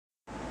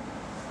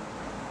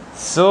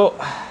So,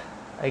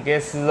 I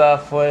guess this is our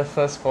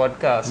first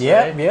podcast,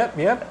 right?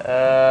 Yep.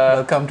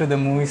 Welcome to the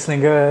Movie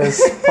Slingers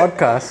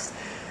podcast.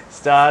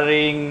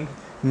 Starring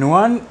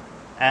Nuan.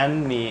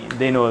 and me,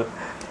 Dinul.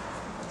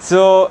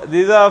 So,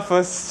 this is our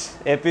first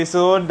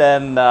episode,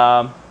 and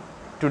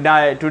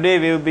today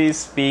we'll be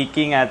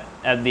speaking at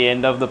the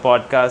end of the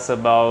podcast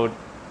about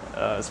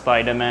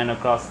Spider-Man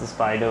Across the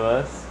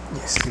SpiderVerse.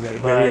 Yes, we're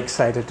very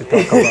excited to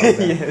talk about that.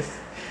 Yes.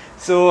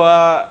 So,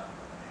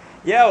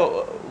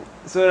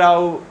 so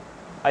now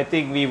I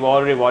think we've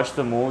already watched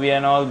the movie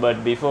and all,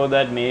 but before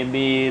that,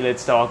 maybe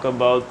let's talk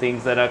about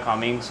things that are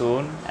coming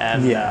soon.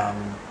 And a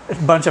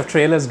bunch of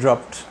trailers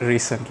dropped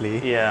recently.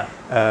 Yeah.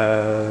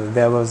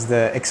 There was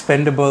the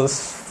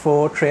Expendables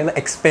 4 trailer.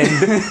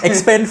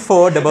 Expend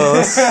 4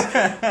 doubles.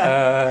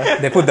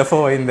 They put the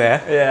 4 in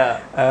there.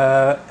 Yeah.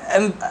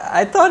 And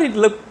I thought it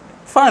looked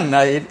fun.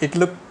 It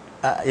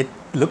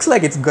looks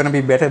like it's going to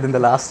be better than the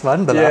last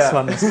one. The last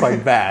one was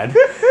quite bad.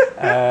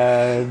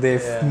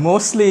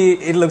 Mostly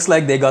it looks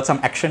like they got some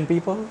action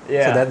people.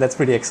 Yeah. So that's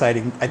pretty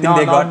exciting. I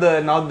think not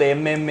the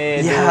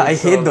MMA. Yeah, I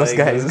hate those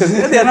guys because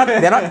they're not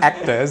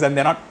actors and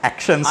they're not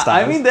action stars.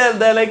 I mean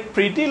they're like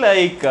pretty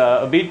like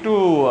a bit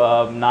too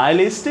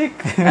nihilistic,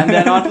 and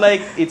they're not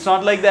like, it's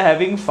not like they're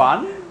having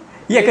fun.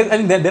 Yeah, because I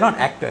mean they're not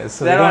actors.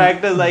 So they're not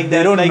actors, like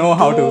they don't like know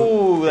how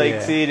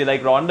to see,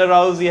 like Ronda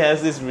Rousey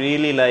has this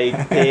really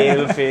like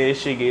pale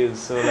face she gives.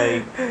 So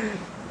like,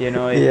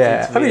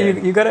 it's I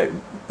mean you gotta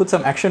put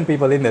some action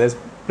people in there. There's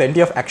plenty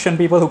of action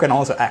people who can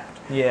also act.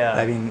 Yeah.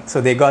 I mean, so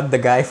they got the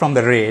guy from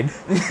The Raid.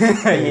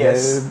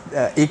 Yes.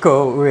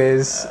 Eco, who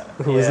is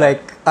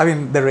like, I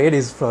mean, The Raid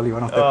is probably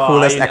one of the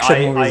coolest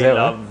action movies ever.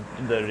 I love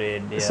The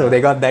Raid. Yeah. So they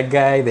got that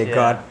guy. They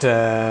got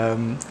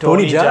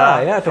Tony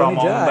Jaa. Yeah, Tony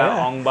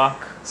Jaa. Ong Bak.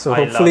 So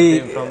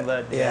hopefully, I loved him from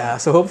that.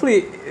 So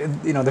hopefully,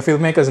 the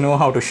filmmakers know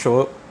how to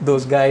show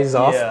those guys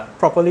off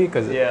properly.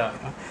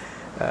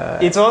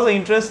 It's also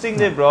interesting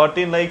they brought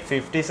in like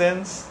 50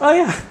 Cent. Oh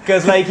yeah.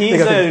 Because like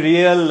he's a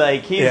real,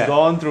 like he's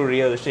gone through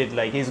real shit.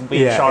 Like he's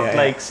been shot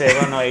like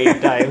 7 or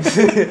 8 times.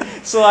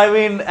 So I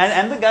mean,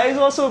 and the guy is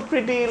also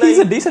pretty like... He's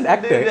a decent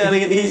actor.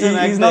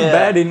 He's not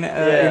bad in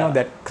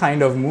that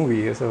kind of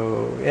movie.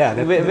 So yeah.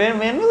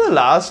 When was the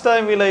last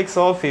time we like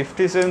saw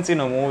 50 Cent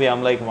in a movie?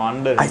 I'm like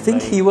wondering. I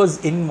think he was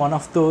in one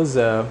of those...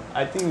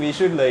 I think we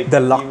should like...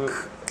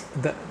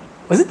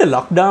 Was it The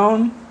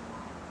Lockdown?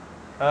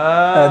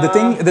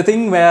 The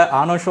thing where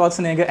Arnold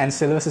Schwarzenegger and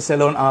Sylvester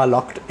Stallone are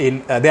locked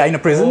in, they are in a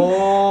prison.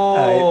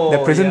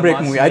 The prison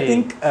break movie. I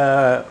think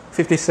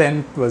 50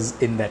 Cent was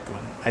in that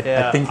one. I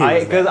think he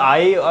was. Because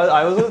I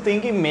was also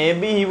thinking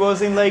maybe he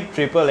was in like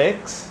Triple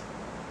X.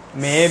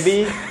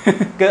 Maybe.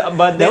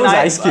 But then that was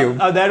Ice Cube.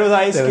 That was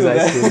Ice Cube.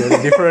 There's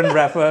a different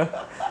rapper.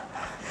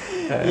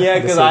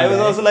 Because I was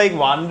also like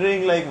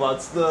wondering like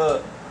what's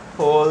the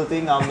whole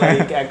thing. I'm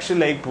like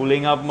actually like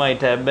pulling up my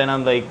tab and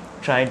I'm like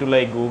trying to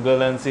like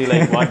Google and see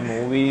like what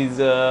movies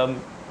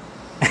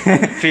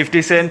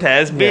 50 Cent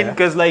has been,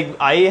 because like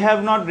I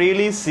have not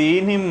really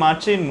seen him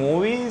much in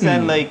movies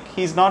and like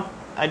he's not.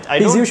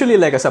 He's usually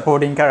like a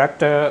supporting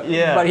character.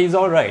 Yeah, but he's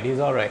all right.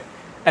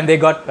 And they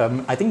got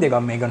I think they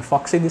got Megan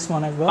Fox in this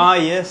one as well. Ah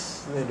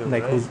yes, they do.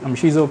 Like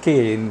she's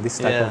okay in this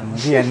type of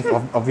movie, and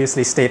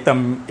obviously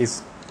Statham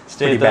is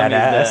pretty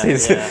badass. You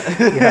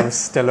have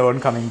Stallone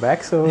coming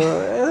back, so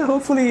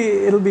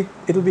hopefully it'll be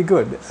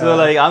good. So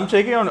like I'm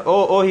checking on.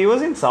 Oh, he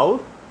was in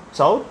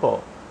Southpaw.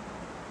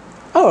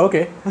 Oh,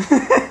 okay.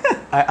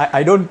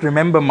 I don't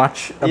remember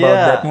much about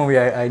that movie.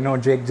 I know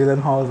Jake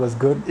Gyllenhaal was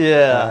good.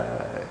 Yeah.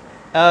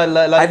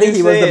 I think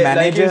he was the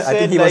manager. Like I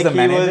think he was the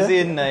manager. He was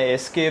in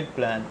Escape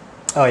Plan.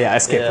 Oh yeah,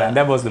 Escape Plan.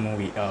 That was the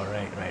movie. Oh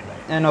right.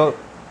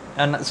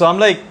 And so I'm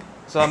like.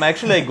 So I'm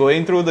actually like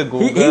going through the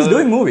Google. He's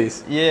doing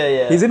movies.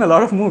 Yeah. He's in a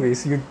lot of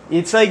movies.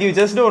 It's like you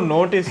just don't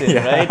notice him,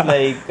 right?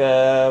 Like,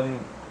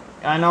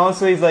 and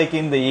also he's like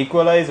in The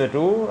Equalizer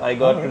too. I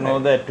got to know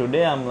that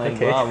today. I'm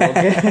like, wow,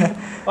 okay.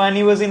 And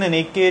he was in a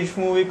Nick Cage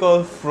movie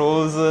called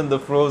Frozen, The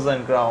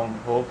Frozen Crown.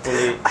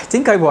 Hopefully. I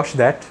think I watched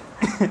that.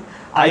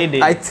 I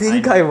did.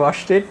 I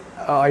watched it.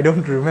 I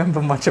don't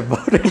remember much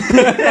about it.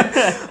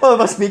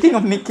 But speaking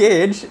of Nick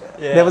Cage,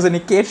 there was a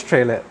Nick Cage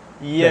trailer.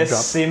 Yes,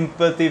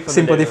 Sympathy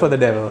for the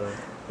Devil.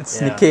 It's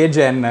Nick Cage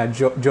and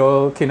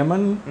Joel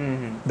Kinnaman,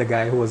 the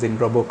guy who was in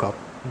RoboCop.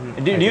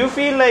 Do you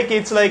feel like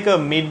it's like a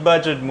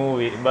mid-budget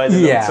movie by the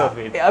looks of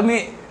it? I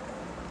mean,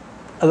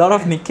 a lot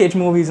of Nick Cage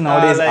movies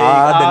nowadays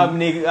are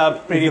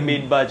pretty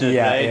mid-budget,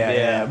 right?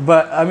 Yeah.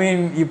 But I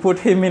mean, you put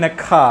him in a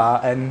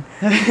car and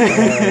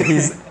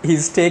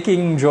he's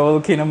taking Joel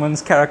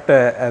Kinnaman's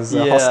character as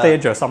a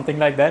hostage or something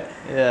like that.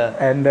 Yeah.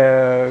 And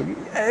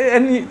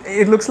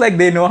it looks like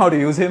they know how to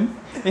use him.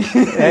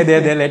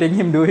 They're letting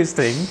him do his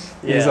thing.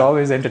 He's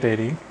always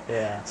entertaining.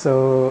 Yeah.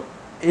 So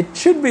it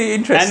should be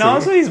interesting. And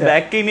also he's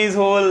back in his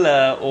whole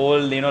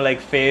old, like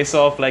face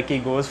off, like he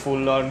goes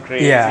full on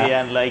crazy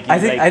and like he I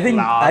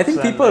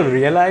think people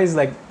realize,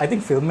 like I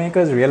think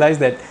filmmakers realize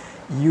that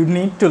you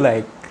need to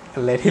like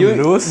let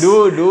him loose.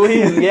 Do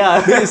his do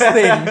his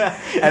thing,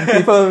 and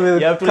people will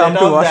come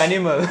to watch. The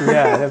animal.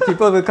 The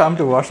people will come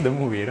to watch the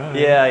movie.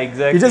 Yeah,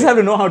 exactly. You just have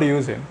to know how to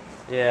use him.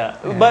 Yeah.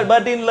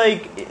 But in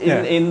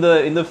in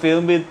the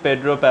film with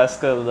Pedro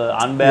Pascal, the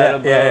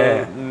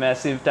unbearable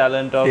massive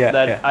talent of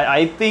that,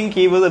 I think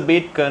he was a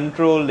bit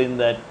controlled in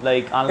that,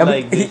 like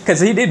unlike because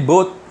he did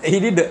both. He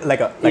did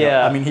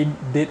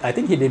I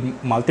think he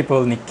did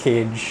multiple Nick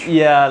Cage.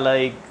 Yeah,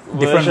 like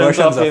different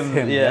versions of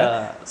him.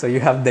 Yeah. So you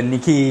have the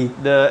Nicky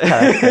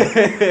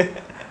character,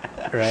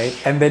 right?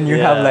 And then you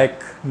have like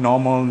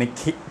normal Nick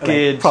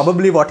Cage,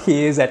 probably what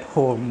he is at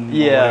home.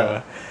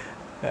 Yeah.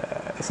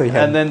 So you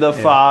had, and then the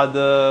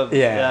father,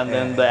 and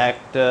then the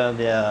actor,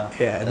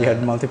 you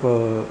had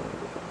multiple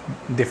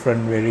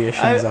different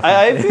variations of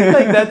I feel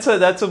like that's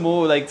a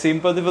movie, like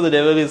Sympathy for the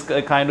Devil is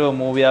a kind of a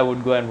movie I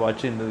would go and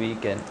watch in the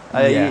weekend.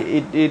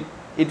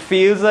 It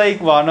feels like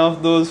one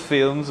of those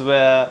films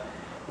where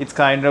it's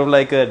kind of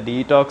like a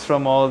detox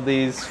from all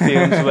these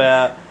films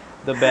where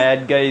the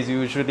bad guy is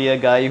usually a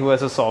guy who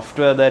has a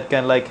software that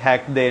can like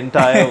hack the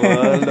entire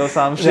world or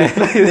some shit.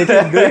 Like they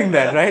keep doing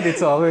that, right?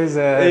 It's always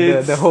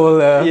the whole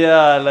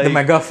like the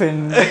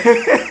MacGuffin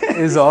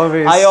is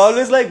always. I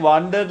always like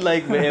wondered,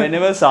 like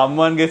whenever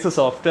someone gets a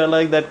software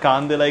like that,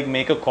 can't they like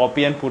make a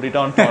copy and put it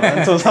on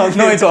torrents or something?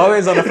 No, it's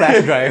always on a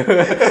flash drive.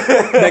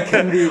 That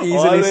can be easily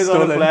always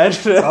stolen. On a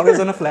flash drive. It's always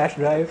on a flash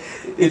drive.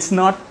 It's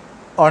not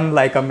on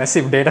like a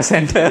massive data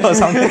center or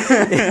something.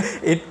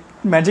 It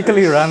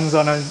magically runs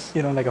on a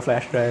like a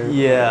flash drive.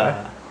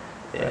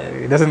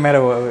 It doesn't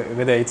matter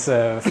whether it's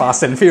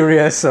Fast and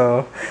Furious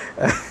or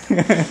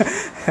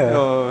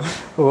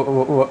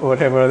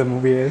whatever the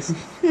movie is.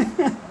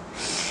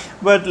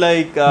 But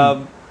like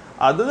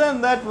other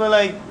than that,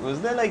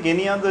 was there like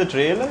any other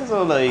trailers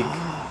or like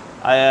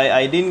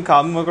I didn't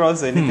come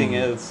across anything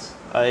else.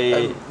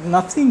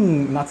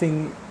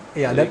 Nothing.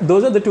 Yeah,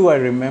 those are the two I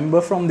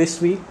remember from this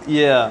week.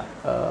 Yeah.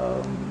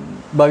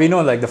 But we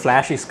know like the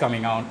Flash is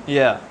coming out.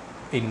 Yeah.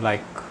 In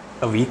like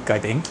a week, I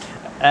think.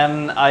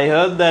 And I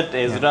heard that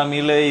Ezra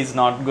Miller is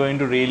not going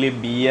to really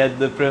be at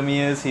the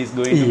premieres. He's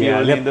going to be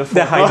only in the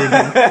They're hiding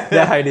him.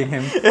 They're hiding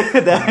him.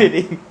 They're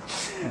hiding.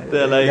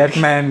 They're like, that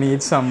man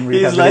needs some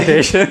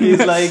rehabilitation.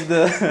 He's like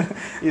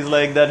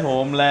that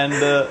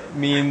Homelander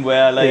meme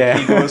where like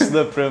he goes to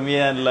the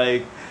premiere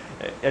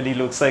and he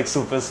looks like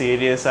super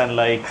serious and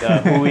like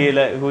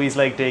who is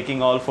like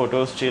taking all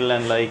photos chill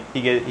and like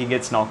he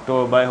gets knocked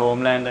over by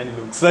Homeland and he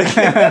looks like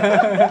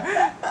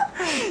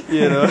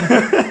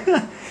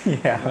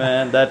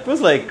man, that was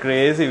like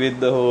crazy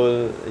with the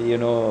whole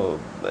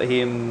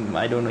him.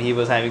 I don't know, he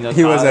was having a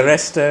he was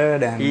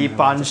arrested and he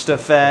punched a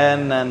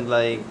fan and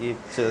like it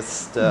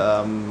just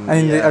I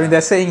mean they're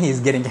saying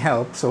he's getting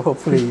help, so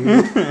hopefully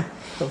good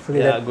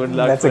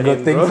luck. That's a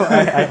good thing.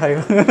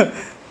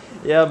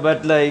 Yeah,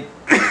 but like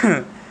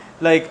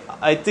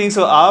I think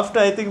so.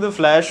 After the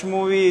Flash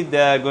movie, they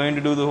are going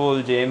to do the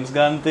whole James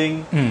Gunn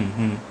thing.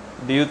 Mm-hmm.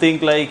 Do you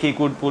think like he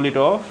could pull it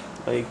off?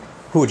 Like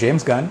who,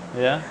 James Gunn?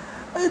 Yeah.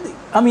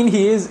 I mean,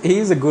 he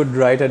is a good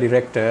writer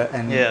director,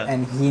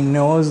 and he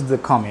knows the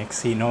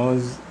comics. He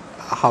knows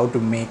how to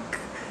make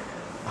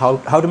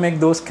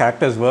those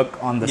characters work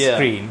on the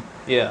screen.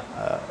 Yeah.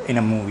 In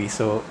a movie.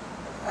 So,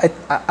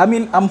 I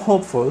mean, I'm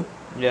hopeful.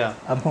 Yeah.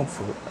 I'm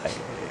hopeful.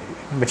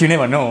 But you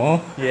never know.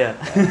 Yeah.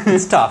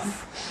 It's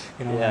tough.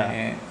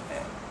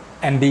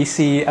 And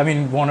DC, I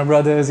mean, Warner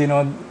Brothers, they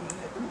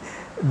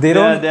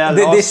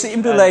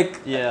seem to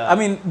I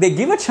mean, they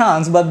give a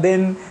chance, but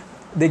then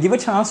they give a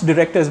chance to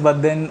directors,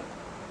 but then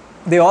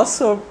they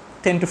also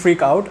tend to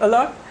freak out a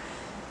lot.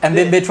 And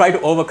then they try to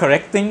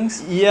overcorrect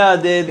things. Yeah,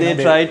 they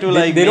try to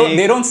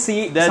they don't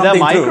see they're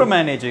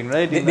micromanaging,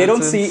 right? They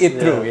don't see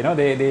it through.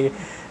 They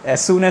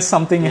as soon as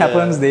something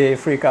happens, they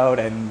freak out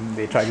and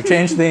they try to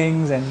change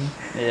things. And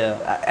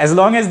as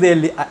long as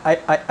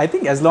I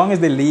think as long as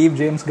they leave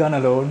James Gunn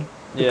alone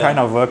to kind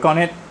of work on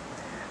it,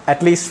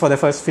 at least for the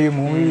first few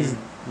movies.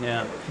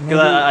 Yeah, because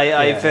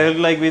I felt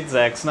like with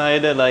Zack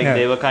Snyder,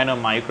 they were kind of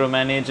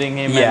micromanaging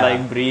him and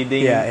like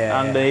breathing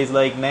under his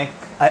like neck.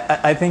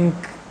 I think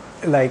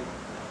like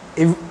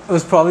it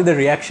was probably the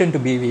reaction to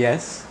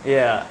BVS.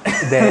 Yeah,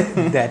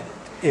 that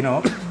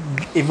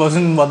it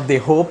wasn't what they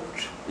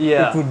hoped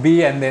it would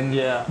be, and then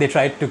they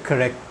tried to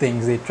correct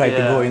things. They tried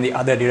to go in the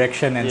other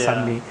direction, and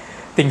suddenly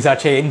things are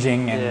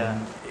changing, and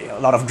a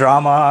lot of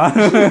drama.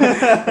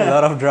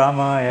 It's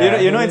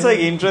like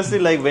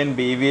interesting, like when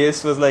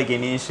BVS was like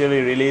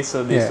initially released.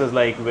 So this was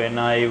like when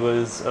I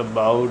was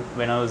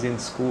in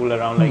school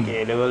around like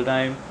A-level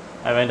time.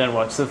 I went and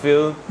watched the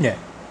film. Yeah.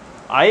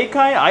 I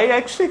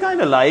actually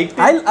kind of liked it.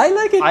 I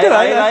like it too.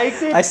 I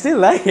liked it. I still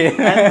like it.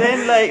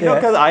 And then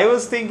because I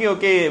was thinking,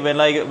 okay, when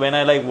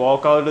I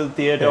walk out of the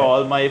theater,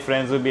 all my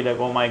friends would be like,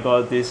 oh my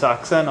god, this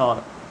sucks and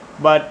all.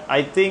 But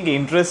I think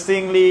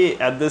interestingly,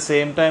 at the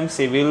same time,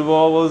 Civil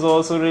War was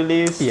also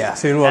released. Yeah,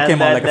 Civil War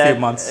came out like a few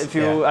months.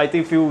 I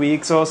think few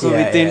weeks also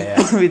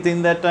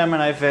within that time,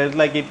 and I felt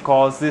like it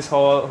caused this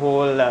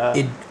whole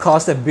it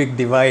caused a big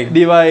divide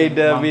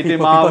between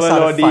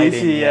Marvel or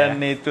DC,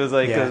 and it was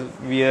like a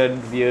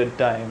weird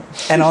time.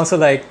 And also,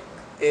 like,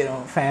 you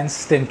know,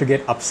 fans tend to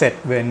get upset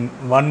when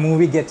one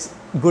movie gets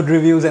good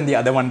reviews and the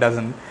other one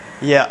doesn't.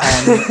 Yeah,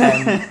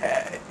 and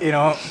you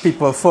know,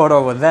 people fought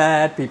over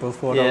that. People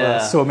fought over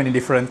so many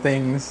different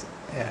things.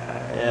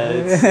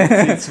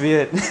 It's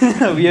weird,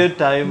 a weird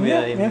time.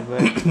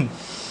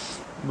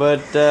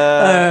 But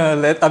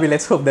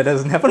let's hope that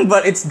doesn't happen.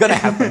 But it's gonna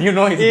happen. You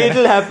know,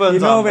 it'll happen. You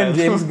know, when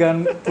James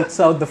Gunn puts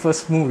out the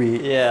first movie,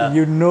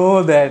 you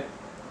know that,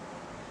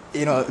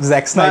 you know,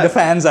 Zack Snyder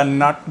fans are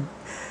not.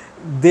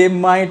 They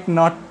might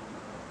not.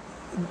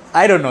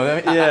 I don't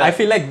know. I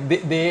feel like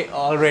they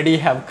already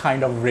have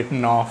kind of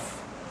written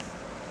off,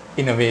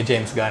 in a way,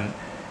 James Gunn.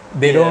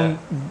 They don't.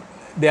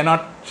 They're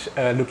not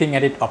looking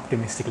at it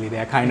optimistically. They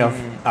are kind of.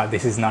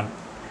 This is not.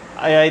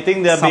 I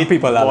think they're a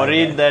bit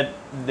worried that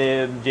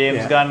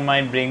James Gunn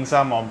might bring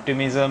some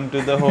optimism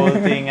to the whole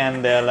thing,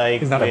 and they're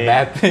like, it's not a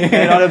bad thing.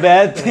 It's not a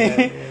bad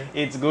thing.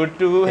 It's good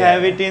to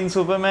have it in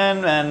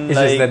Superman, and it's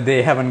just that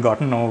they haven't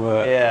gotten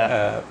over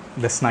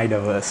the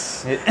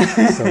SpiderVerse.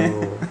 So,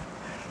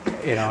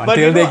 you know,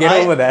 until they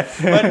get over that.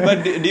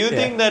 but do you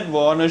think that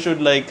Warner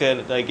should like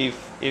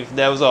if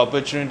there was an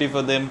opportunity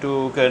for them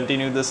to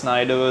continue the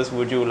SpiderVerse,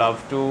 would you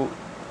love to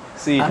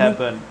see it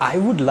happen? I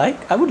would like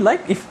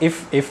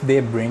if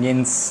they bring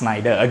in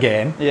Snyder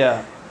again.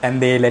 Yeah. And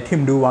they let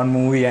him do one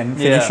movie and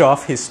finish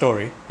off his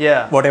story.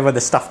 Yeah. Whatever the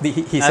stuff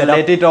he set up.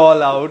 Let it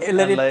all out.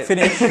 Let it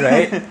finish,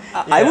 right?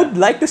 I would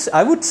like to.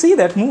 I would see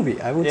that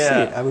movie. I would see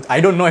it. I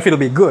don't know if it'll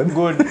be good.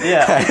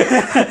 Yeah.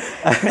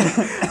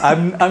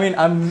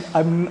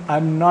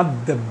 I'm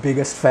not the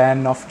biggest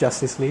fan of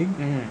Justice League.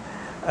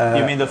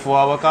 You mean the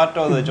 4-hour cut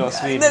or the Joss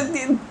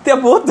Whedon?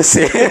 They're both the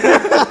same.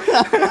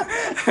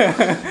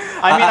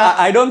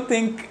 I don't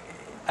think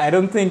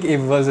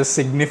it was a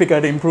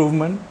significant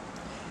improvement.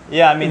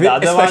 Yeah, I mean, the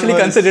other especially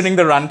one considering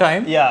the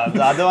runtime. Yeah,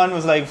 the other one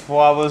was like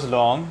 4 hours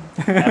long.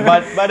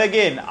 But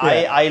again,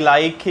 I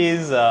like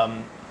his.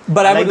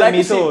 But I would like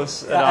to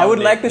see. I would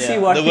like to see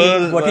what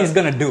he's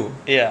gonna do.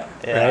 Yeah.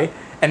 Right.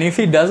 And if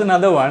he does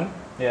another one,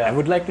 I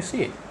would like to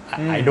see it.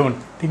 I don't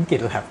think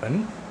it'll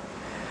happen.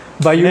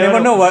 But you never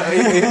know what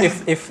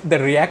if the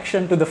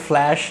reaction to the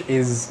Flash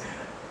is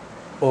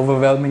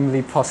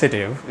overwhelmingly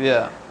positive.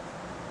 Yeah.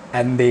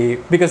 And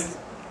because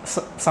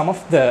some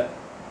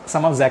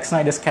of Zack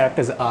Snyder's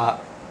characters are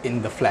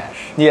in the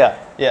Flash. Yeah,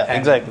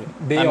 exactly.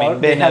 They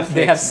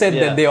have said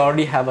that they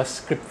already have a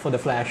script for the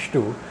Flash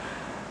too,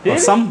 or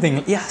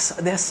something. Yes,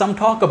 there's some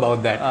talk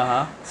about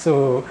that.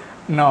 So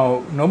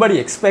now nobody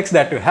expects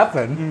that to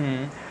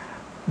happen.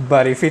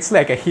 But if it's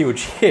like a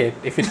huge hit,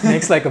 if it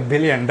makes like $1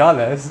 billion,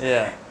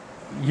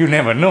 you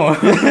never know.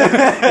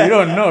 You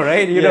don't know,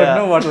 right? You don't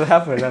know what will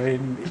happen. I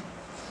mean,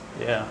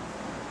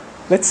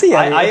 let's see.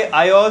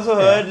 I also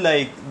heard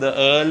like the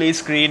early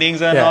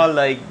screenings and all,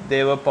 like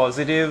they were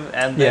positive,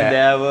 and then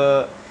there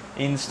were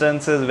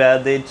instances where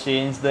they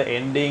changed the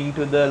ending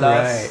to the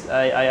last.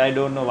 I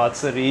don't know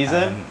what's the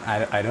reason.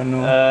 I don't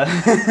know.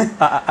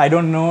 I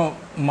don't know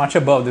much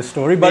about the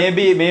story, but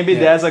maybe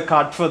there's a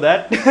cut for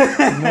that.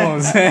 Who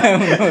knows?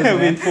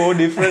 With 4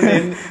 different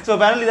endings. So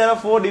apparently there are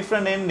 4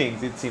 different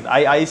endings. It seems.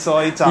 I saw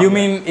it somewhere. You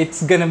mean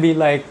it's gonna be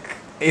like?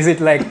 Is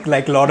it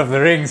like Lord of the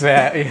Rings,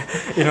 where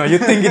you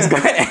think it's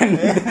going to end,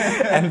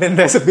 and then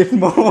there's a bit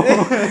more,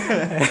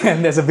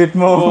 and there's a bit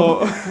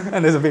more,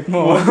 and there's a bit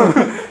more,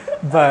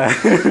 but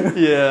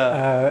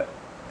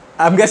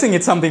I'm guessing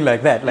it's something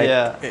like that. Like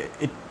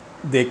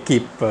they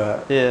keep.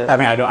 I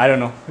mean, I don't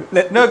know.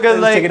 Because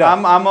like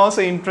I'm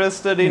also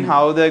interested in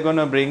how they're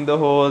gonna bring the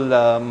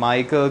whole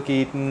Michael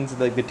Keaton's,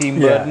 like the Tim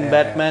Burton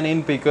Batman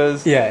in,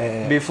 because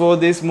before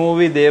this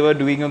movie they were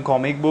doing a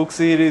comic book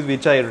series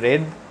which I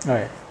read.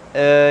 Right.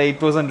 It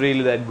wasn't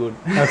really that good.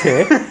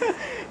 Okay.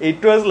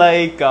 It was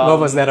like... what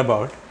was that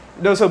about?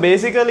 No, so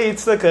basically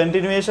it's the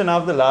continuation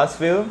of the last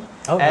film.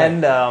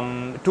 And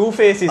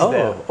Two-Face is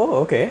there.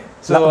 Oh, okay.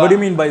 So what do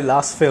you mean by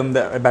last film,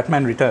 the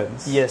Batman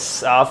Returns?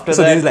 Yes, after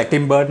so that... So this is like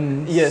Tim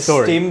Burton's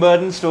story? Yes, Tim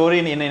Burton's story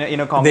in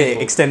a comic book. They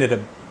extended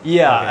it.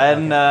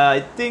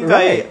 I think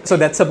So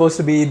that's supposed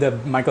to be the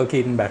Michael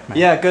Keaton Batman.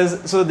 Yeah,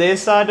 because so they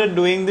started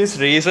doing this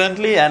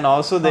recently, and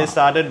also they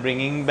started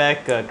bringing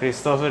back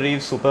Christopher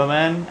Reeve's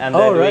Superman, and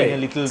they're doing a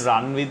little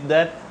run with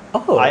that.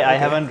 I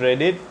haven't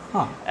read it,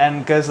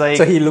 and because like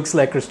so he looks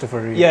like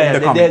Christopher Reeve. Yeah, in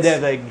the comics.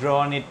 They're like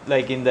drawn it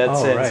like in that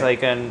sense.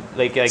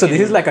 Right. So this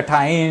is like a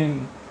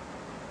tie-in.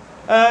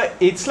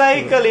 It's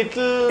like a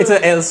little. It's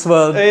an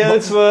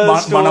Elseworld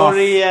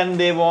story, and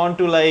they want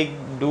to like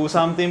do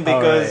something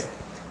because.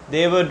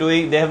 They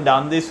have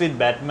done this with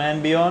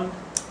Batman Beyond.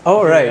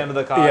 Oh, right. Remember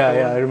the cartoon?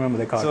 Yeah, I remember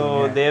the cartoon.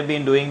 So they've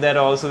been doing that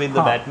also with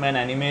the Batman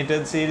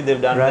animated series. They've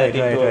done that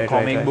into a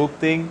comic book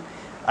thing.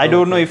 I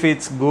don't know if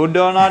it's good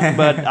or not,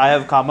 but I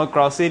have come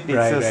across it.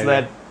 It's just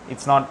that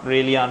it's not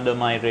really under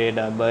my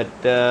radar. But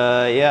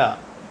yeah.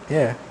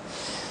 Yeah.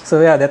 So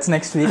yeah, that's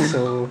next week.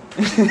 So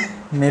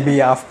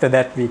maybe after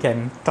that we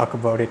can talk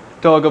about it.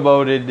 Talk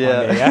about it,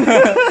 yeah. Day,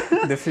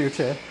 yeah? The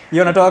future. You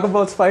wanna talk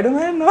about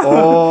Spider-Man?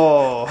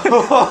 Oh.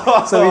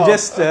 So we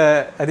just,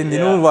 I think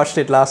Dinul watched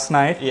it last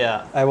night.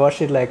 Yeah. I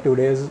watched it like 2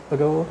 days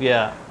ago.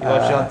 Yeah. You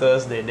watched it on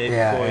Thursday, day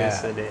before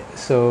yesterday.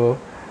 So,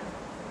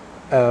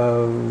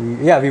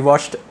 we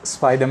watched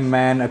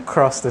Spider-Man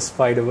Across the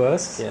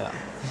SpiderVerse. Yeah.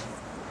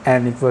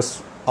 And it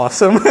was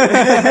awesome.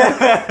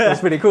 It was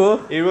pretty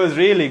cool. It was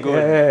really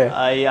good. Yeah.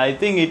 I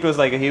think it was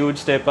like a huge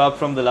step up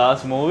from the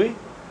last movie.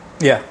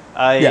 Yeah.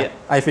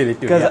 I feel it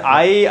too. Because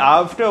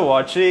after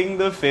watching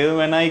the film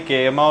when I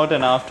came out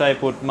and after I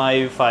put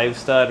my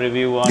 5-star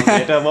review on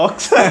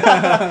Letterboxd,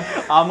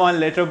 I'm on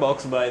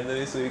Letterboxd by the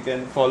way, so you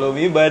can follow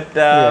me. But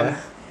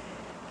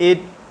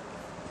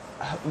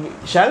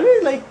shall we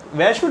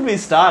where should we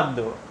start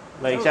though?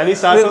 Like, shall we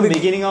start from the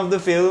beginning of the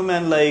film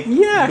and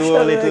do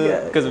a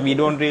little, because we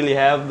don't really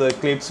have the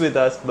clips with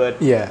us, but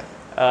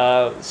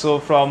so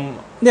from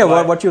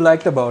what you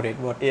liked about it,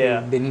 what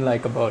you didn't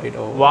like about it,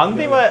 or one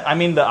thing, I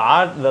mean the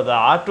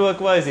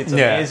artwork wise, it's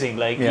amazing.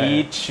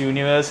 Each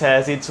universe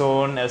has its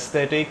own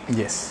aesthetic.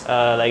 Yes.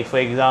 Like for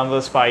example,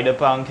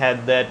 Spider-Punk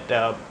had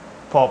that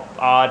pop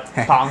art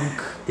punk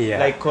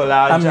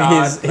collage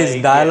art.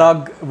 His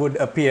dialogue would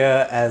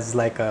appear as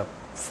like a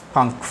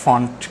punk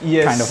font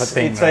kind of a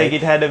thing. It's like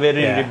it had a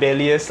very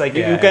rebellious,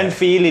 you can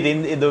feel it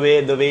in the way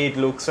it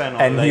looks and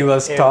all. And he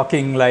was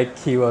talking like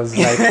he was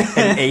like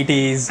an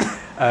 80s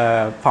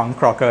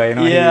punk rocker, you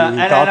know. Yeah,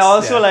 and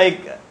also like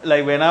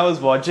when I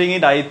was watching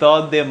it, I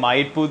thought they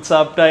might put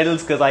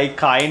subtitles because I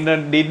kind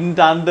of didn't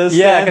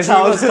understand. Yeah, because he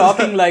was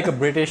talking like a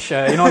British,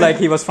 like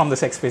he was from the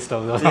Sex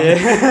Pistols or something.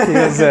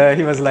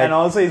 He was like, and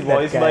also he's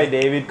voiced by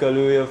David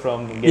Kaluuya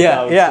from Get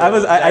Out. Yeah,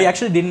 so I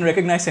actually didn't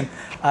recognize him.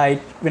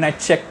 When I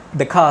checked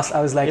the cast,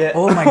 I was like,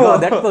 oh my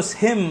god, that was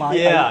him.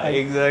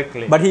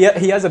 Exactly. But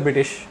he has a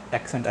British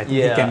accent. I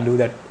think he can do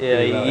that.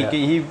 Yeah,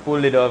 he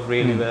pulled it off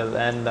really well,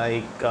 and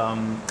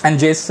and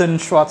Jason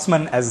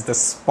Schwartzman as the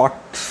Spot.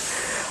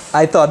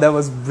 I thought that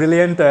was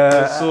brilliant. It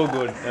was so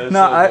good.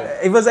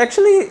 It was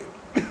actually,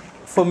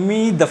 for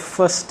me, the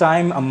first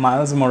time a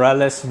Miles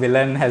Morales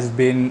villain has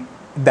been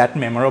that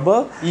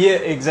memorable. Yeah,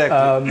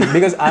 exactly.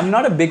 Because I'm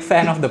not a big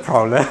fan of the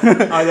Prowler.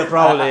 The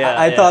Prowler,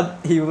 I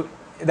thought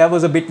that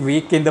was a bit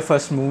weak in the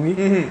first movie.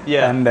 Mm-hmm,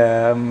 yeah.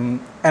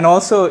 And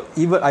also,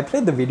 even I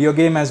played the video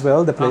game as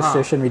well, the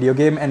PlayStation video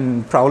game,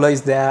 and Prowler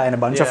is there, and a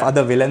bunch of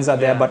other villains are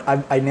there, but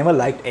I never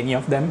liked any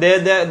of them.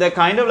 They're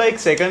kind of like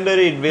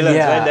secondary villains,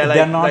 right?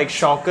 They're like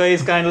Shocker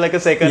is kind of like a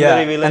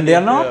secondary villain.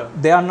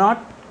 And they are not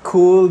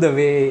cool the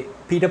way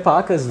Peter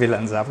Parker's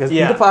villains are, because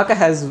Peter Parker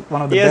has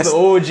one of the best.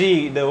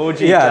 The OG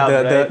club,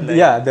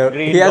 right?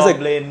 Green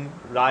Goblin,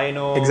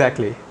 Rhino,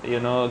 exactly.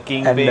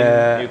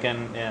 Kingpin. You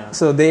can,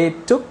 So they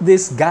took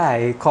this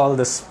guy called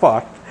the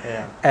Spot,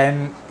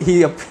 and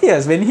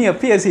when he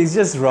appears, he's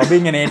just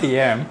robbing an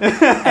ATM,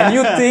 and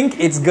you think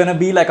it's gonna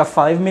be like a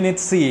 5-minute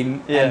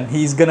scene, and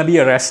he's gonna be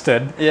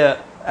arrested. Yeah.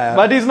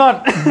 But he's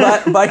not.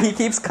 but he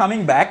keeps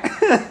coming back,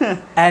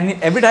 and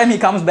every time he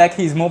comes back,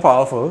 he's more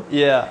powerful.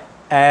 Yeah.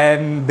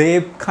 And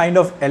they kind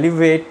of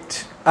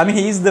elevate. I mean,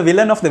 he's the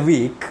villain of the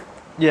week.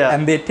 Yeah.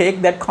 And they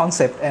take that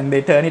concept and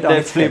they turn it on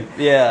its head.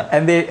 Yeah.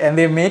 And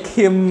they make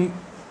him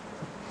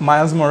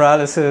Miles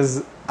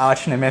Morales'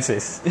 arch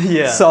nemesis.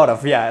 Yeah. Sort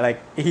of. Yeah.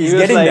 Like he's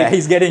getting there.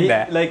 He's getting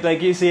there.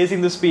 Like he says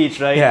in the speech,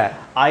 right? Yeah.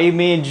 I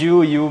made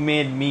you, you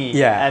made me.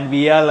 Yeah. And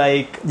we are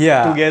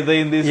together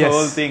in this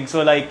whole thing.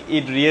 So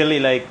it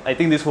really I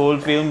think this whole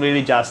film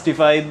really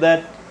justified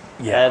that.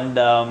 Yeah. And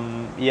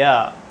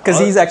because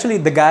he's actually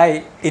the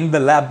guy in the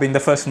lab in the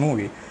first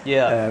movie.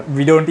 Yeah.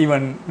 We don't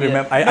even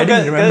remember. I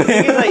didn't remember. The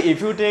thing is,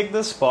 if you take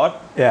the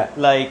Spot,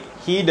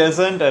 he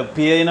doesn't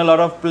appear in a lot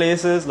of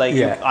places,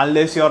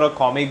 unless you're a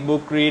comic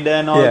book reader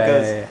and all,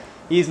 because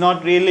he's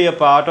not really a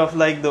part of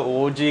the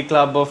OG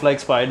club of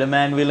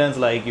Spider-Man villains.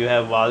 You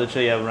have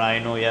Vulture, you have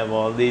Rhino, you have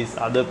all these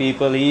other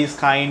people. He's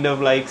kind of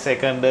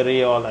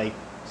secondary or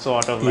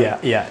sort of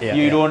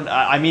don't.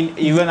 I mean,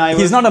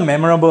 he's not a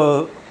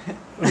memorable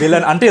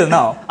villain until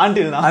now.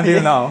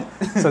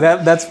 So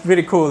that's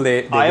pretty cool.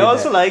 I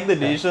also like the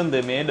decision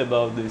they made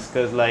about this,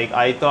 because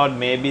I thought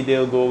maybe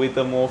they'll go with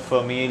a more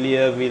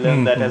familiar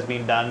villain that has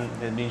been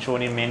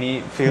shown in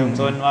many films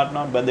and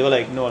whatnot, but they were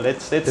like, no,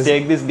 let's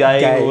take this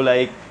guy who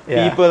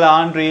people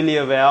aren't really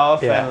aware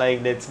of, and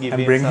let's give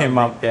him bring something. him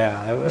up.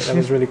 That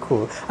was really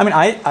cool. I mean,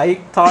 I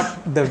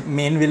thought the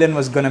main villain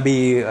was gonna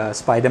be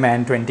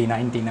Spider-Man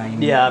 2099.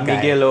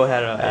 Miguel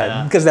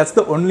O'Hara. Because that's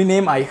the only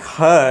name I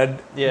heard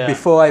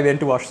before I went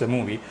to watch the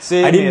movie.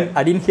 I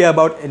didn't hear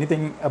about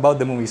anything about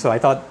the movie, so I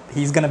thought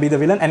he's gonna be the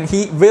villain, and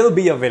he will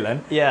be a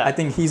villain. I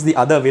think he's the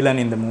other villain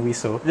in the movie.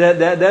 So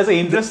there's an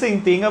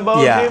interesting thing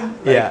about him.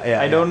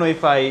 I don't know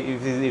if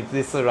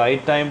this is the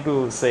right time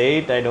to say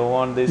it. I don't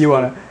want this. You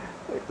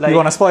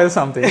want to spoil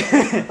something?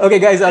 Okay,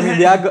 guys. I mean,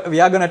 we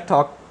are gonna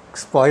talk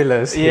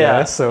spoilers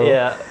here. So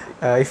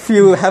If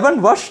you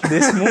haven't watched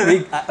this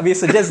movie, we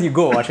suggest you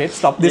go watch it.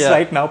 Stop this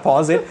right now,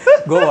 pause it,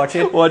 go watch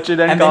it. Watch it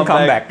and then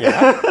come back.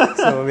 Yeah.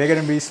 So we're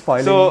going to be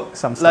spoiling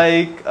some stuff.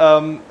 Like,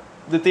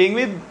 the thing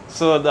with,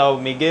 the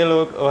Miguel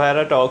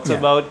O'Hara talks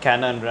about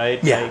canon,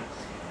 right? Yeah. Like,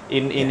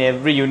 in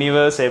every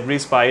universe, every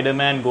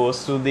Spider-Man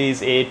goes through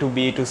these A to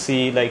B to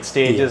C like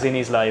stages in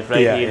his life,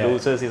 right? He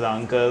loses his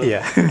uncle,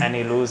 and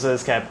he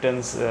loses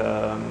Captain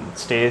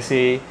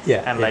Stacy,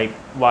 and like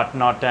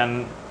whatnot,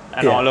 and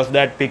all of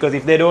that. Because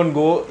if they don't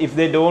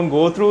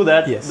go through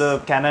that, the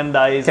canon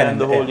dies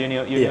and the whole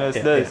universe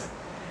does.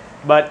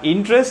 But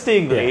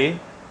interestingly,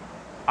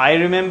 I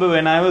remember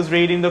when I was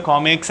reading the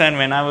comics and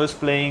when I was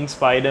playing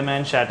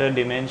Spider-Man Shattered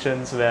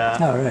Dimensions,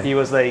 where he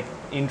was like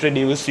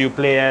introduced. You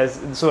play as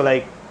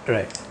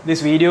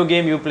this video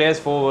game. You play as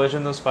 4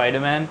 versions of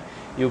Spider-Man.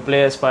 You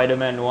play as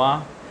Spider-Man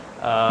Noir.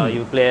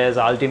 You play as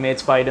Ultimate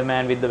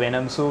Spider-Man with the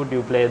Venom suit.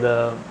 You play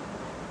the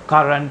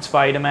current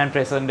Spider-Man,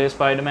 present day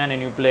Spider-Man,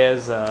 and you play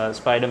as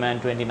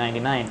Spider-Man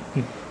 2099.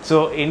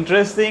 So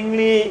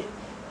interestingly,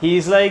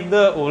 he's like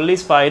the only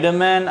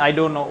Spider-Man. I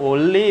don't know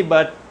only,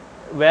 but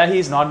where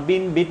he's not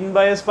been bitten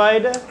by a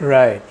spider.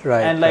 Right.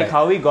 And like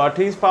how he got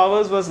his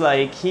powers was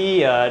like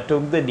he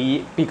took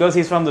because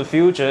he's from the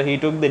future, he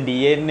took the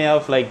DNA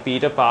of like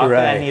Peter Parker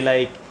and he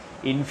like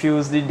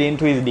infused it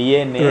into his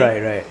DNA.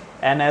 Right.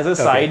 And as a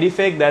side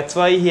effect, that's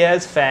why he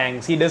has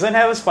fangs. He doesn't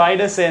have a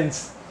spider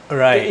sense.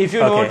 Right. If you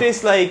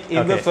notice, like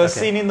in the first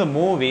scene in the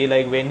movie,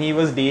 like when he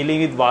was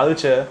dealing with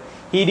Vulture,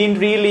 he didn't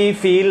really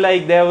feel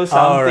like there was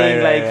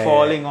something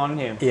falling on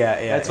him.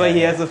 That's why he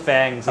has the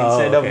fangs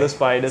instead of the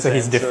spider sense. So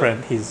he's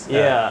different.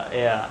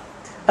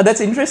 That's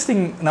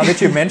interesting now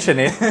that you mention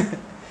it,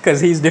 because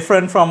he's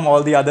different from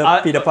all the other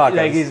Peter Parkers.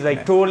 Like he's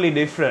like totally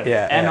different.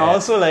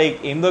 Also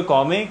like in the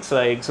comics,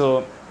 like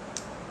so,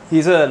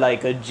 he's a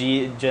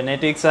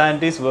genetic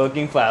scientist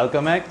working for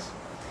Alchemax,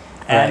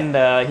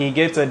 and he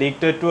gets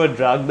addicted to a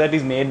drug that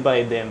is made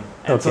by them,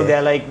 and so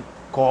they're like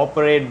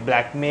corporate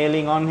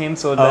blackmailing on him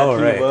so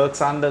that he works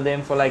under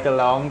them for like a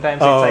long time.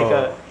 So it's like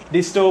a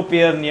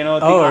dystopian, thing.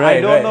 I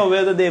don't know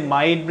whether they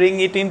might bring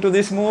it into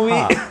this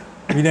movie.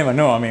 We never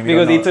know. I mean,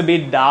 because it's a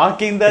bit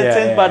dark in that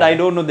sense, but I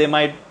don't know. They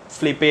might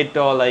flip it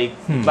or like,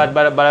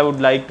 but I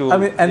would like to. I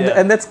mean,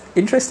 and that's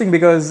interesting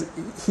because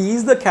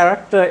he's the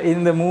character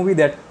in the movie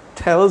that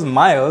tells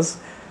Miles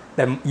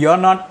that you're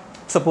not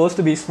supposed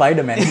to be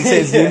Spider-Man. He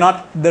says you're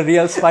not the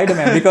real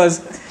Spider-Man because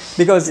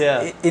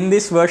in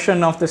this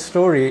version of the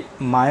story,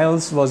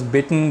 Miles was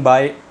bitten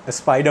by a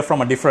spider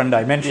from a different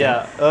dimension.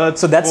 Earth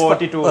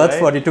 42. Earth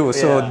 42.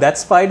 So that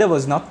spider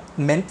was not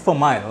meant for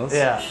Miles.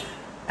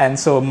 And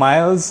so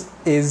Miles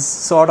is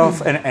sort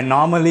of an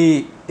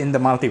anomaly in the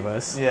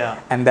multiverse.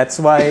 And that's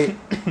why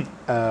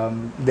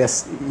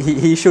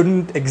he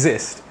shouldn't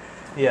exist.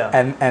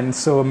 And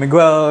so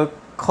Miguel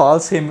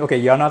calls him, okay,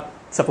 you're not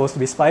supposed to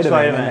be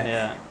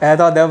Spider-Man. And I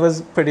thought that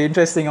was pretty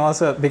interesting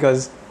also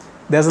because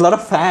there's a lot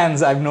of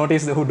fans I've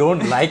noticed who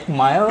don't like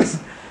Miles.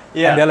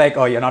 And they're like,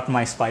 oh, you're not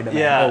my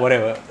Spider-Man or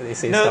whatever. They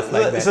say stuff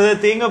like that. So the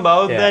thing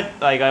about that,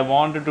 like I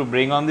wanted to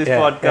bring on this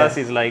podcast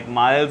is like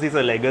Miles is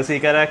a legacy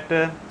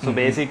character. So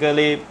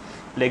basically,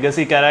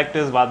 legacy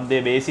characters, what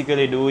they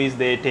basically do is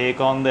they take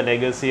on the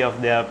legacy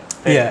of their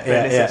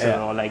predecessor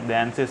or like the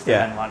ancestor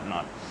and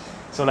whatnot.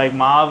 So like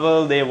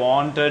Marvel, they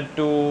wanted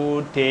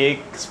to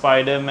take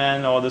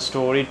Spider-Man or the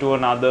story to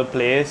another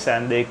place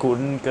and they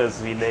couldn't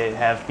because they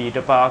have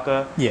Peter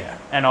Parker.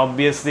 And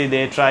obviously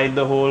they tried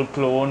the whole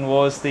Clone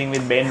Wars thing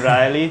with Ben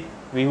Reilly,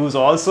 who's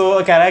also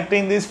a character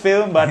in this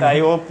film, but I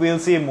hope we'll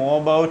see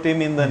more about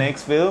him in the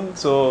next film.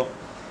 So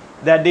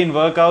that didn't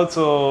work out,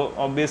 so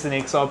obviously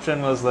next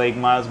option was like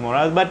Miles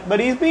Morales, but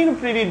he's been a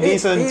pretty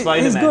decent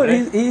Spider-Man. He's good.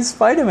 Right? He's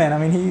Spider-Man. I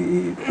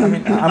mean,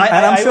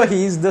 I'm sure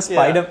he's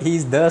the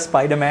He's the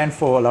Spider-Man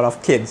for a lot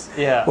of kids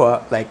who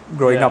are like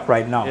growing up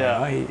right now.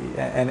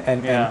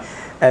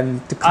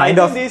 And to kind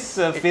of this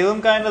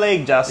film kind of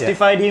like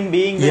justified him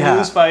being the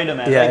new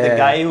Spider-Man, the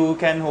guy who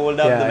can hold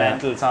up the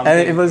mantle. Something.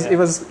 And it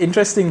was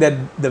interesting that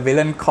the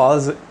villain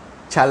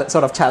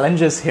sort of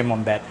challenges him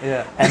on that.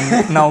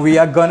 And now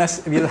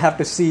we'll have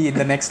to see in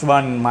the next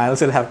one,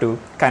 Miles will have to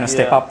kind of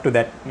step up to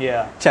that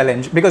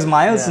challenge because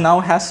Miles now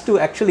has to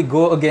actually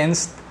go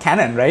against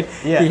canon, right?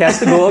 He has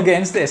to go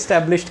against the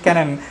established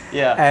canon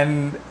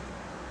and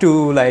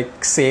to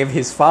like save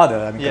his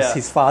father because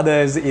his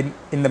father is in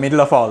the middle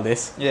of all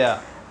this.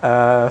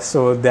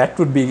 So that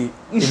would be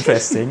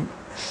interesting.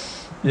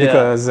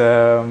 Because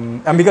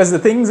the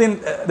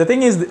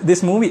thing is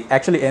this movie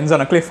actually ends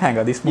on a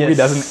cliffhanger. This movie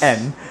doesn't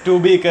end. To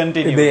be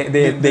continued.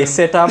 They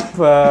set up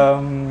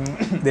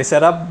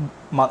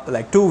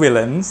like two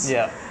villains.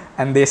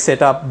 And they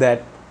set up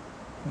that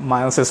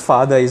Miles's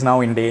father is now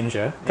in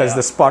danger because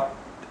the Spot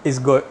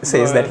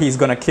says that he's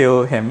gonna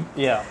kill him.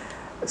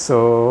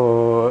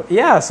 So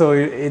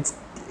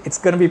it's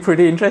going to be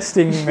pretty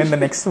interesting when the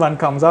next one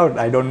comes out.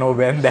 I don't know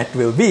when that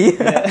will be.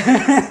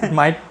 It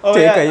might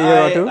take a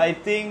year or two. I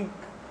think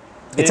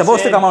it's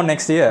supposed to come out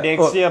next year.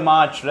 Next year,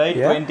 March, right?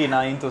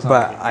 29th or something.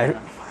 But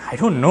I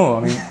don't know. I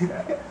mean,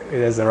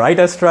 there's a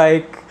writer's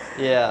strike.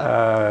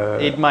 Yeah.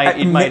 It might.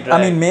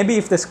 I mean, maybe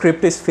if the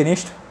script is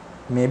finished,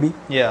 maybe.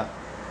 Yeah.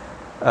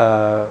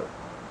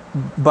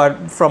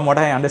 But from what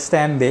I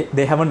understand,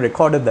 they haven't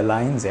recorded the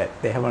lines yet.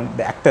 The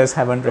actors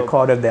haven't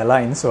recorded their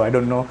lines, so I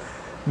don't know.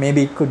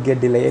 Maybe it could get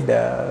delayed.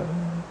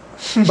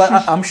 But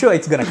I'm sure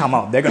it's gonna come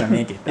out. They're gonna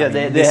make it. Yeah,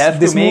 they have to make it.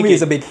 This movie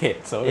is a big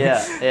hit, so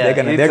they're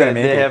gonna make it.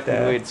 They have to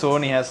do it.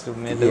 Sony has to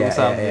do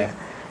something.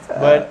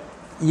 But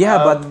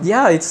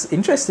it's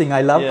interesting.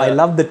 I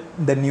love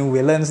the new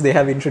villains they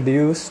have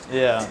introduced.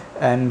 Yeah,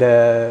 and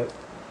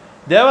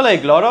there were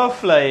like a lot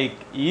of like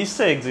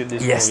Easter eggs in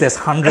this. Yes, movie. there's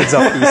hundreds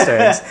of Easter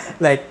eggs.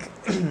 Like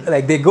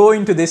they go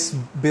into this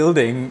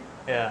building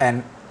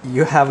and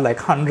you have like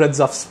hundreds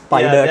of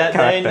spider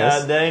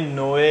characters. They're in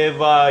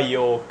Nueva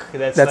York.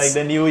 That's like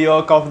the New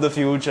York of the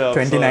future.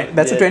 29. So,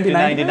 that's a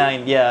 29.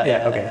 29.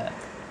 Yeah. Okay.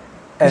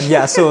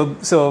 And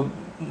so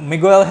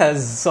Miguel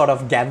has sort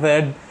of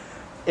gathered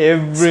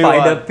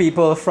spider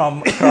people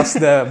from across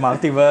the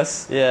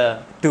multiverse. Yeah.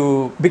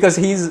 Because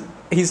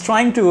he's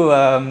trying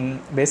to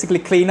basically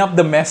clean up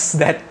the mess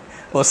that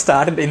was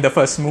started in the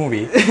first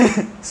movie.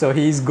 So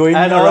he's going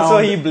around. And also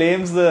he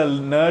blames the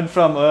nerd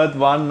from Earth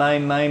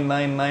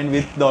 19999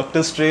 with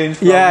Doctor Strange.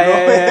 From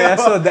yeah.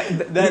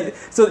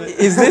 So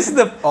is this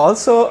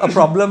also a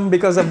problem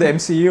because of the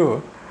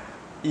MCU?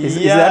 Is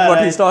that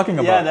what he's talking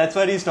about? Yeah, that's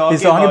what he's talking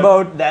about. He's talking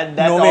about that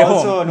No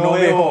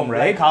Way Home, right?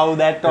 Like how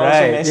that also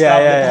messed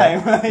up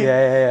the timeline.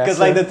 Yeah. Because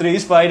like the 3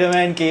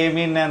 Spider-Man came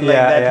in and like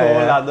that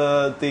whole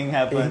other thing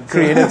happened. It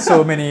created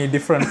so many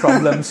different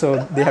problems,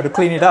 so they have to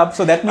clean it up.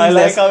 So that means I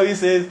like how he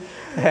says,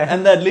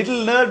 and that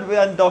little nerd,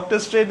 and Doctor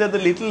Strange, that the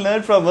little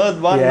nerd from Earth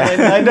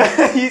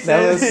 199, he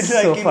says it's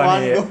like so in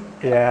funny, one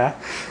go. Yeah.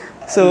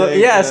 So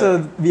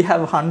so we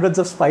have hundreds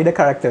of spider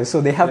characters.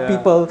 So they have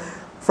people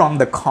from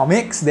the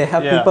comics, they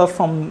have people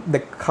from the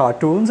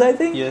cartoons, I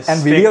think, yes,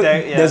 and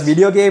there's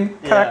video game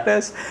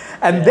characters,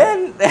 and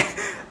then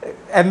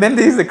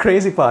this is the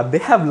crazy part. They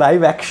have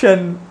live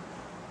action.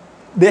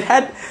 They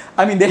had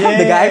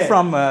the guy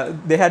from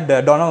they had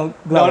Donald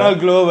Glover. Donald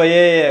Glover,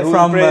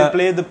 who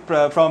played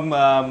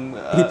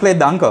he played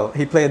the uncle.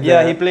 He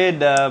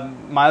played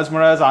Miles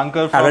Morales'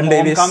 uncle from Aaron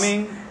Davis.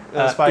 Homecoming.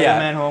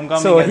 Spider-Man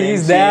Homecoming. So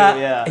he's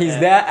there. He's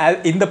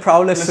there in the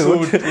Prowler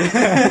suit.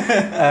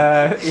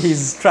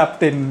 He's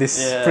trapped in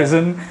this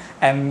prison,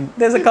 and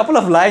there's a couple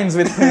of lines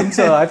with him.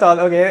 So I thought,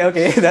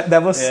 okay,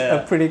 that was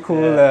a pretty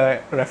cool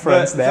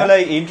reference there. So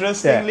like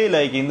interestingly,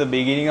 like in the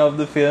beginning of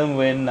the film,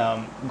 when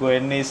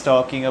Gwen is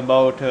talking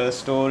about her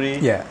story,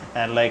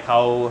 and like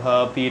how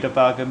her Peter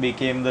Parker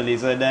became the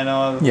Lizard and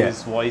all, who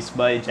is voiced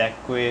by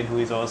Jack Quaid, who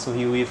is also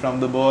Huey from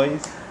The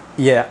Boys.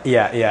 Yeah.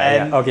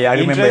 Okay, I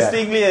remember.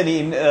 Interestingly, an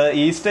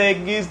Easter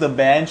egg is the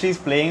band she's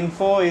playing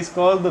for is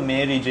called the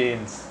Mary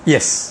Janes.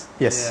 Yes.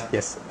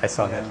 I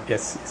saw that.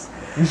 Yes.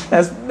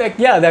 That's like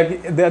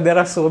there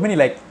are so many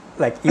like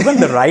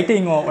even the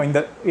writing or in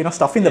the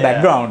stuff in the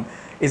background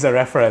is a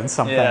reference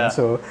sometimes. Yeah.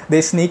 So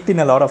they sneaked in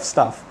a lot of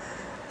stuff,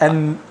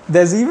 and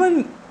there's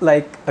even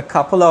like a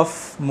couple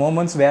of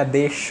moments where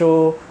they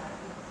show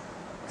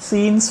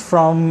scenes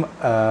from.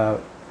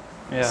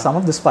 Some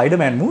of the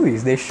Spider-Man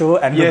movies, they show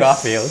Andrew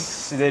Garfield.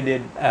 They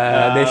did.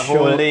 They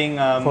show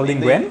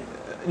holding Gwen?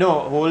 No,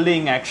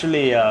 holding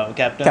actually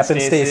Captain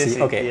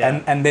Stacy. Okay,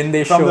 and then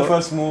they from show the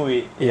first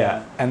movie.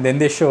 Yeah, and then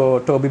they show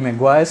Tobey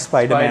Maguire's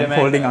Spider-Man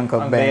holding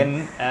Uncle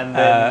Ben. And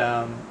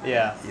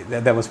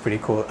then that was pretty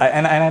cool. I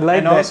like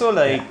and that. Also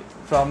like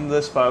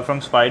from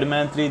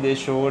Spider-Man 3, they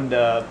showed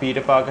Peter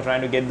Parker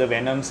trying to get the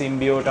Venom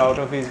symbiote out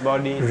of his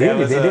body.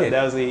 Really,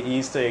 there was an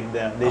Easter egg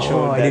there. They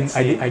showed that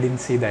scene. I didn't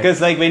see that.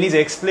 Because like when he's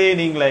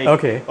explaining like,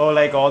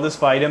 like all the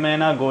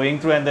Spider-Man are going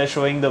through and they're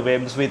showing the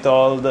webs with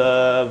all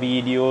the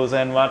videos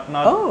and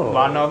whatnot.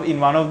 In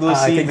one of those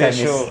scenes they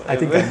show. I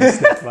think I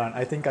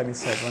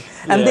missed that one.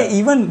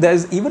 And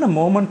there's even a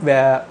moment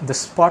where the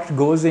Spot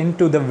goes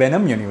into the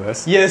Venom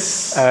universe.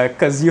 Yes.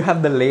 Because you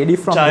have the lady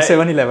from the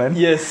 7-Eleven.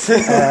 Yes.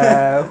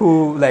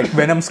 Who like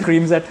Venom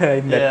screams at her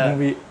in that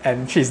movie,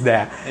 and she's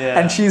there,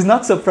 and she's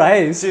not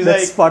surprised. She's that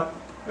like, Spot.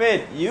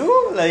 Wait,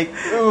 you like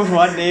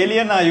what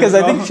alien are you? Because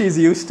I think she's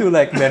used to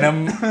like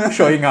Venom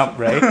showing up,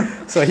 right?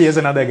 So here's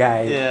another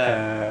guy.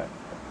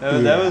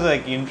 That was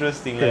like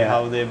interesting, like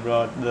how they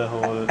brought the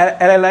whole.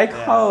 And I like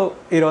how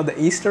the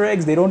Easter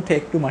eggs, they don't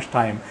take too much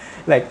time.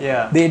 Like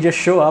they just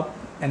show up.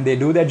 And they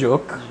do their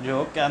joke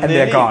and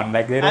they're gone.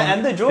 Like they don't,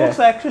 and the jokes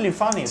are actually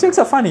funny. Jokes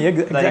are funny,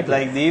 exactly.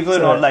 Like these were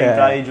not like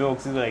dry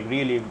jokes. It's like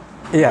really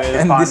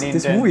and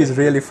this movie is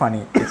really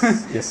funny.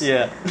 Yes.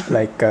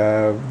 Like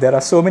there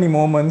are so many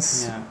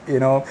moments.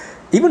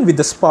 Even with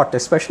the Spot,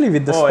 especially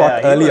with the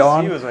Spot early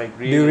on, he was like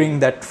really, during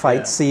that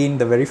fight scene,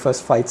 the very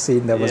first fight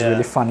scene, that was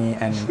really funny,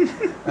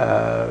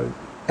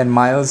 and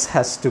Miles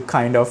has to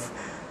kind of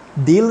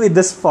deal with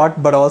the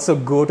Spot, but also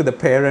go to the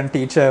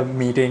parent-teacher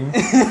meeting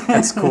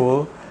at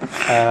school.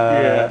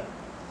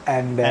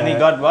 And he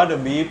got a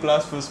B+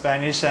 for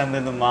Spanish, and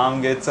then the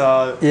mom gets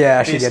all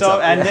pissed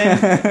off. And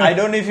then I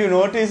don't know if you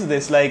notice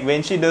this, like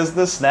when she does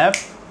the snap,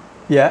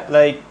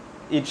 like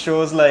it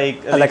shows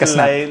like a like a little,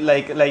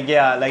 snap. like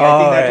yeah, like I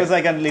think that was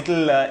like a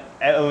little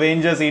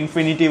Avengers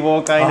Infinity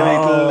War kind of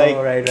little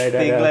like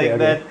thing like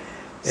that.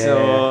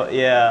 So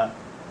yeah,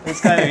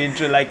 it's kind of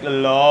interesting. Like a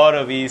lot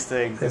of Easter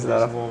eggs in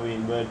this movie,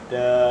 but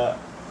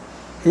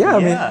I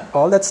mean,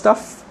 all that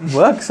stuff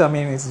works. I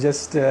mean, it's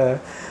just.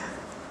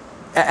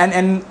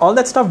 And all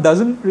that stuff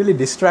doesn't really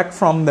distract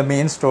from the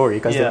main story,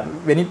 because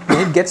when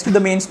it gets to the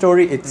main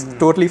story, it's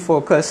totally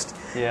focused.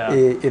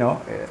 You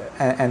know,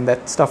 and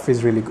that stuff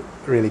is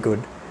really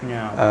good.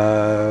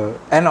 Yeah.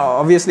 And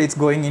obviously, it's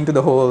going into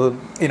the whole,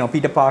 you know,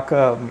 Peter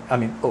Parker. I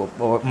mean,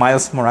 or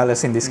Miles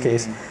Morales in this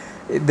case.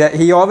 That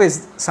he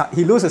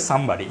loses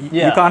somebody.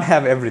 You can't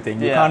have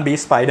everything. You can't be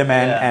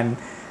Spider-Man and.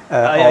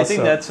 I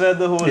think that's where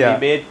the whole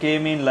debate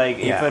came in. Like,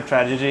 if a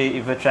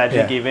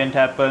tragic event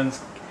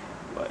happens.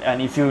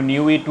 And if you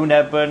knew it would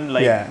happen,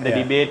 like the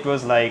debate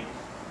was like,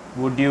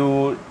 would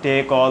you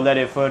take all that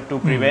effort to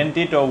prevent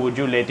it, or would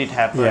you let it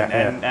happen?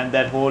 And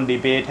that whole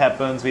debate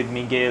happens with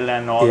Miguel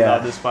and all the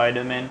other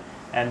Spider-Men,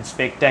 and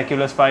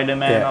Spectacular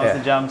Spider-Man also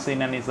jumps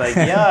in, and it's like,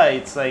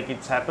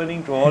 it's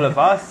happening to all of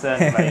us,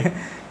 and like,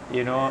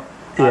 you know.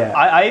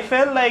 I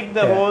felt like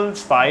the whole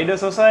Spider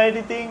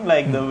Society thing,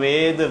 like the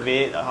way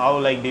how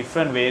like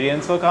different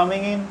variants were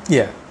coming in.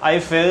 I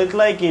felt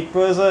like it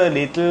was a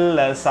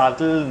little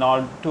subtle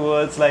nod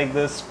towards like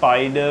the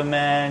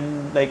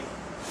Spider-Man like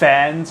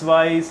fans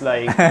wise,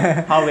 like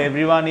how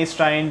everyone is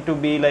trying to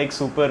be like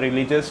super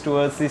religious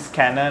towards this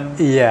canon.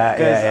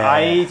 Because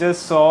I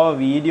just saw a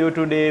video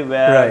today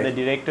where the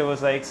director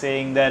was like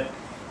saying that.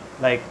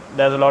 Like,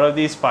 there's a lot of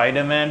these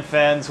Spider-Man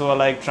fans who are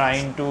like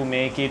trying to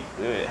make it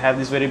have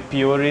this very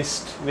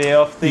purist way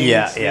of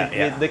things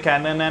with the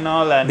canon and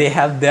all, and they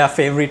have their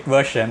favorite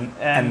version,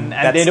 and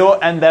they don't,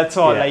 and that's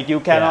all. Like, you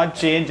cannot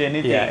change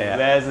anything.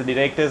 Whereas the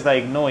director's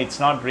like, no, it's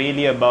not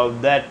really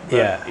about that.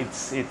 But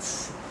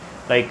it's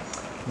like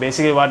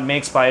basically what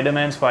makes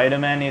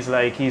Spider-Man is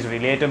like he's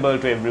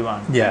relatable to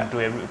everyone,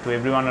 to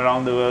everyone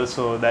around the world.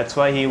 So that's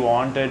why he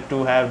wanted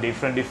to have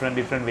different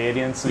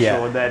variants to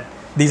show that.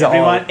 These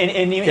everyone, are all,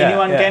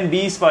 anyone can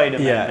be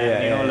Spider-Man,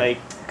 and you know, like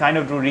kind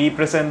of to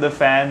represent the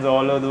fans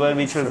all over the world,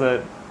 which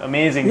was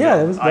amazing.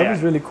 That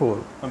was really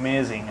cool.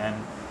 Amazing,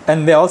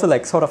 and they're also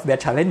like they're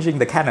challenging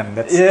the canon.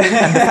 That's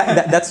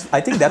that's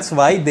I think that's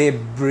why they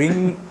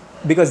bring,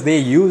 because they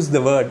use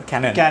the word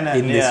canon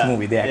in this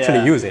movie. They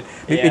actually use it,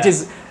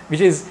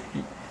 which is.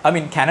 I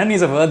mean, canon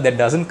is a word that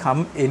doesn't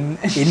come in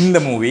the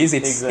movies.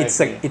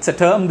 It's a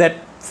term that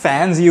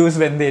fans use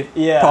when they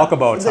talk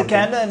about something.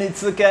 It's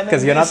the canon.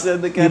 Because you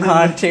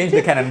can't change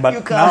the canon.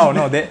 But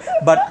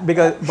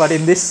but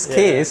in this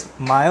case,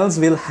 Miles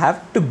will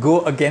have to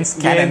go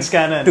against canon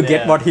to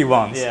get what he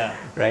wants.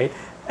 Right.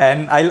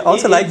 And I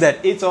also like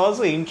that. It's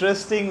also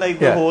interesting, like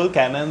the whole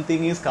canon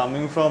thing is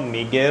coming from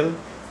Miguel.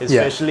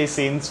 Especially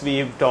since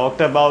we've talked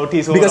about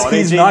his whole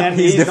origin,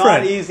 he's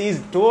different. He's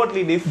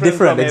totally different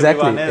from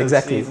everyone else.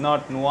 Exactly. He's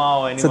not noir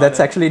or anyone. So that's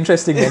actually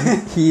interesting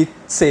when he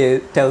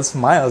tells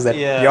Miles that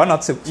you're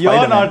not Spider-Man.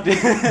 You're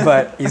not.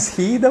 But is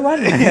he the one?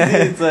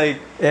 It's like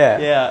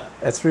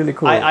that's really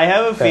cool. I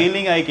have a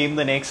feeling like in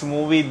the next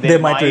movie they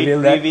might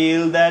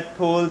reveal that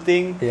whole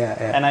thing.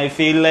 And I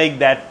feel like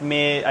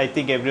I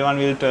think everyone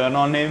will turn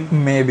on him.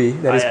 Maybe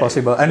that is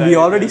possible. And we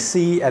already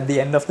see at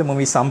the end of the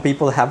movie some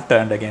people have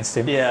turned against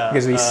him.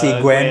 Because we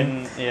see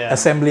Gwen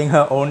assembling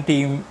her own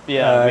team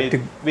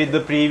with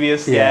the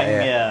previous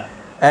gang.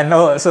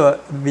 And so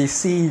we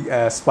see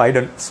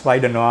Spider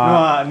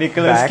Noir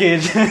Nicolas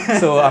Cage.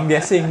 So I'm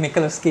guessing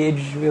Nicolas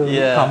Cage will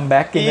come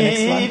back in the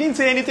next one. He didn't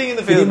say anything in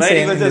the film, right?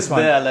 He was just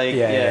there. Like,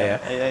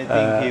 I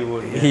think he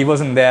would. He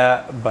wasn't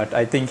there, but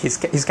I think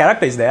his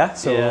character is there.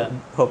 So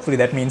hopefully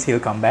that means he'll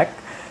come back.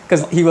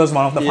 Because he was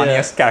one of the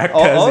funniest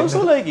characters.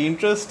 Also, like,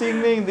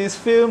 interestingly, in this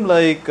film,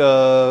 like,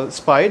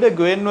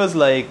 Spider-Gwen was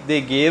like,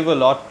 they gave a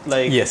lot,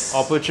 like,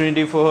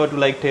 opportunity for her to,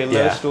 like, tell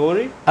her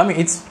story. I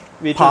mean,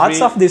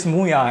 parts of this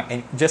movie are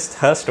just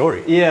her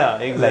story.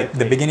 Exactly. Like,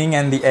 the beginning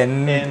and the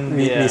end,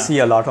 we see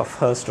a lot of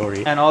her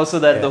story. And also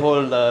that the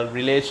whole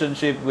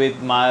relationship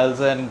with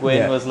Miles and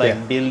Gwen was,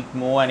 like, built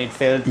more, and it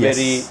felt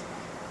very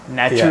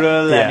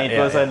natural, and it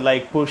wasn't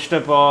like pushed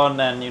upon,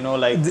 and you know,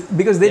 like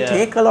because they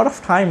take a lot of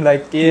time.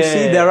 Like you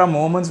see, there are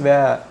moments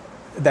where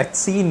that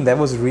scene that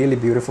was really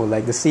beautiful,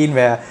 like the scene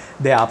where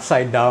they're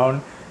upside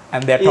down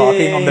and they're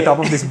talking on the top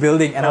of this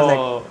building, and I was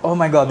like, oh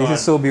my god, this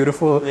is so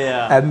beautiful.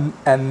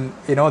 And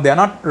you know, they're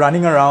not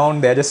running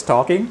around, they're just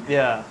talking.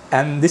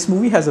 And this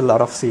movie has a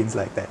lot of scenes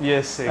like that.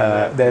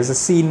 There's a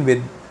scene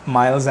with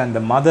Miles and the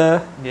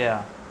mother.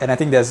 And I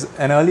think there's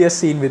an earlier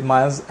scene with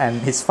Miles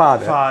and his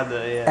father.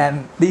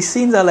 And these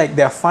scenes are like,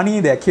 they're funny,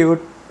 they're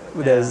cute.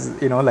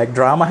 There's, you know, like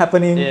drama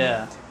happening.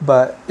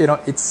 But, you know,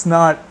 it's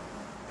not,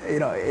 you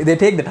know, they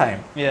take the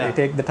time. They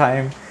take the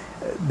time.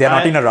 they're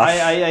not in a rush.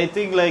 I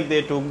think like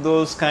they took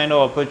those kind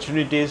of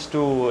opportunities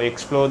to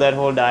explore that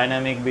whole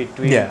dynamic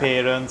between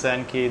parents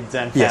and kids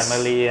and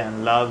family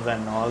and love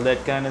and all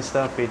that kind of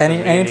stuff. And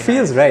it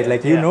feels right,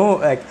 like you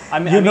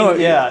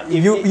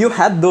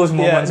had those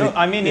moments.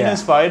 In a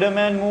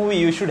Spider-Man movie,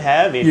 you should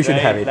have it. You should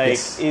have it.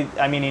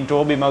 Like in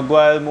Tobey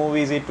Maguire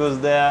movies, it was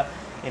there.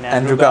 In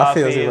Andrew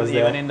Garfield, it was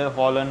there. Even in the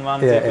Holland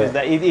ones, it was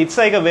there. It's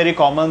like a very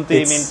common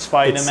theme in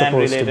Spider-Man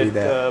related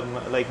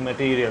like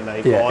material.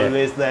 Like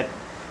always that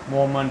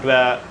moment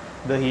where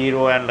the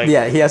hero and like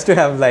he has to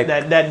have like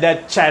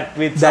that chat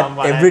with that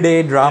someone.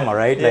 Everyday drama,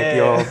 right? Like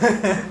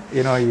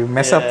you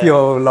mess up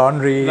your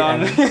laundry.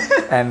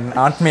 And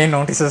Aunt May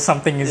notices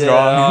something is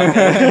wrong.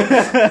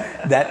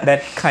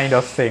 that kind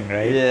of thing,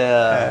 right?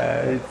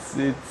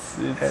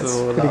 It's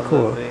so pretty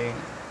cool. Thing.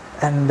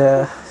 And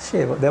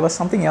there was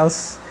something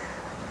else.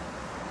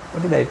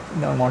 What did I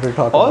want to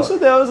talk about? Also,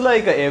 there was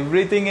like a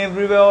Everything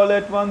Everywhere All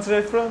at Once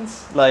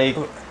reference. Like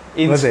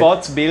in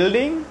Spot's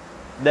building,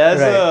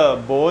 there's a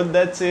board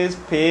that says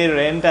pay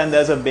rent and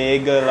there's a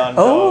bagel on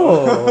top.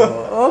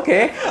 Oh,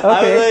 okay. I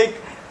was like,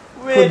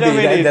 wait a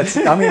minute.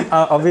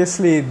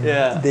 Obviously,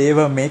 they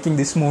were making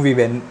this movie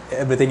when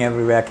Everything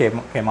Everywhere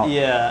came out.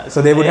 Yeah.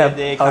 So they would have,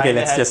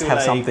 let's just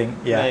have something.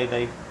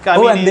 Yeah.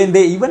 And then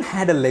they even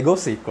had a Lego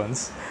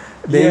sequence.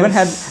 They even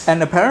had,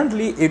 and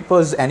apparently it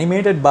was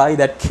animated by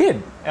that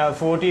kid.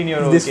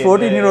 14-year-old This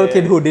 14-year-old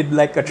kid who did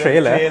like a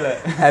trailer.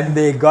 And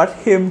they got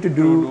him to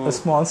do a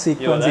small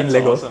sequence in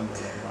Lego. Awesome.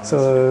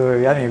 So,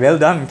 well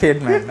done,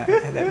 kid, man.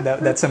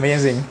 That's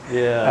amazing.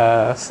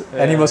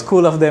 And it was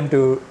cool of them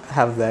to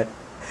have that.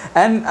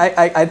 And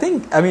I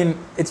think,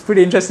 it's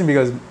pretty interesting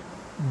because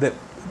the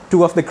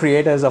two of the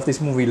creators of this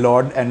movie,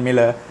 Lord and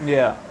Miller,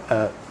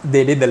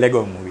 they did the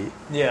Lego movie.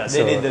 Yeah,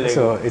 they did the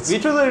Lego,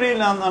 which was a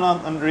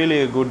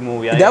really good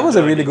movie. That was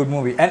a really good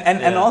movie,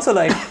 and also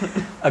like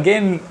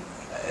again,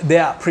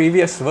 their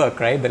previous work,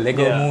 right? The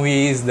Lego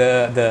movies,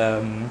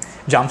 the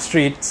Jump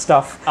Street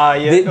stuff.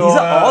 These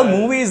are all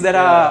movies that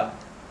are,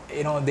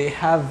 they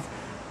have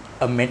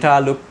a meta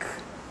look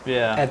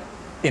at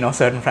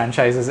certain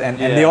franchises, and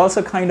they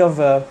also kind of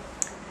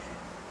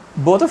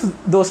both of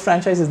those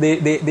franchises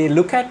they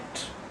look at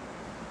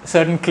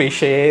certain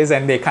cliches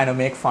and they kind of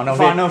make fun of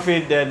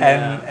it.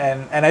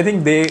 And I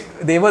think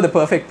they were the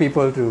perfect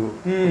people to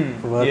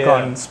work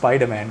on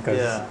Spider-Man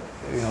because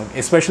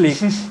especially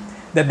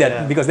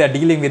because they're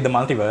dealing with the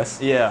multiverse.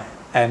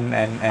 And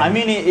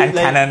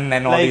canon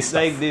and all these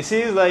stuff. Like this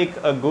is like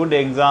a good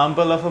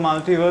example of a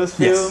multiverse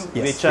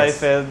film, which I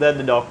felt that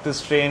the Doctor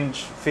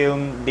Strange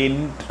film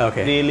didn't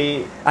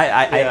really.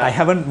 I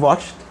haven't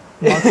watched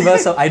Multiverse,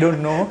 so I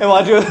don't know.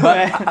 But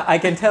I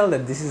can tell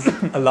that this is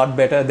a lot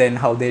better than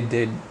how they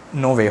did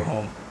No Way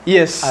Home.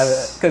 Yes,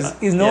 because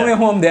in No Way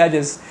Home they are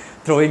just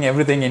throwing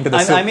everything into the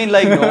soup.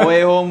 No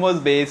Way Home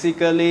was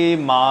basically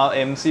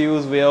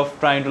MCU's way of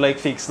trying to like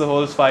fix the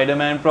whole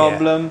Spider-Man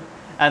problem.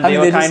 And they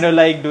were kind of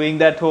like doing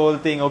that whole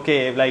thing.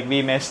 Okay, like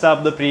we messed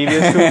up the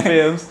previous two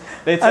films.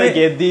 Let's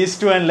get these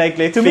two and like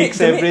let's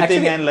fix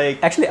everything and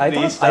like. Actually,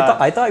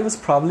 I thought it was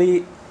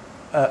probably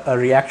a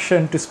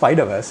reaction to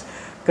SpiderVerse,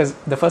 because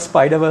the first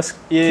SpiderVerse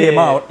came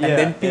out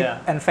and then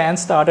and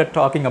fans started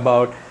talking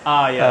about.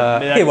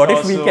 Hey, what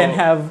if we can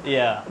have?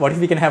 What if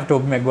we can have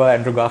Tobey Maguire,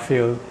 Andrew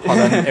Garfield,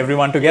 Holland,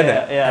 everyone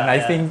together? And I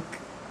think.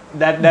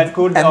 That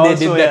could and also,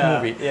 they did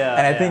that movie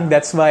and I think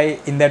that's why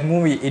in that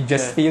movie it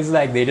just feels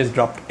like they just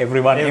dropped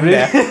everyone in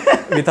there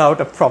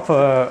without a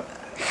proper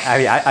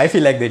I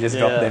feel like they just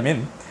dropped them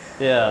in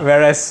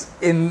whereas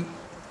in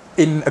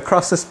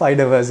Across the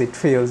Spider-Verse it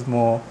feels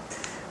more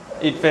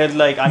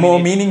more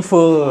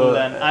meaningful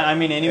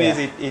and anyways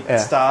it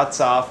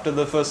starts after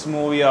the first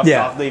movie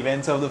after the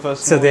events of the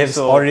first movie, so they've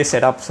already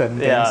set up some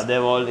things.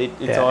 They've all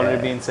it's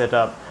already been set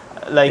up.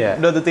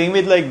 The thing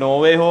with like No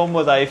Way Home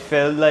was I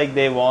felt like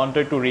they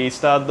wanted to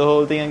restart the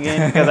whole thing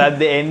again because at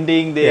the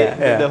ending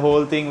the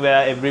whole thing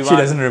where everyone she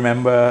doesn't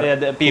remember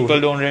the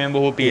people don't remember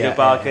who Peter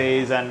Parker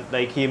is and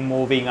like him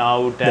moving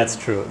out and that's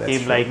true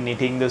like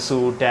knitting the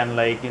suit and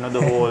like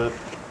the whole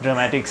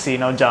dramatic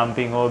scene of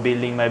jumping or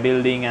building by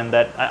building and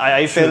that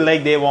I felt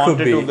like they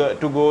wanted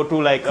to go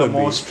to like a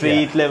more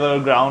street level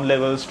ground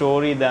level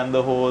story than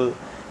the whole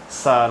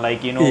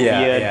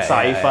weird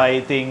sci-fi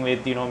thing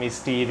with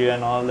Mysterio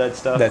and all that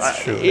stuff. That's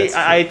true.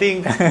 I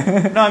think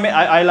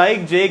I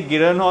like Jake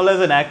Gyllenhaal as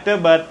an actor,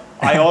 but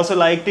I also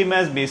liked him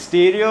as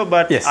Mysterio.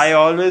 But I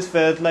always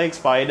felt like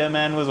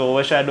Spider-Man was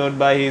overshadowed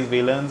by his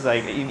villains,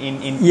 like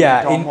in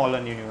Tom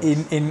Holland universe.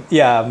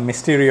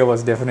 Mysterio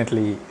was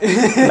definitely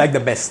like the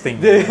best thing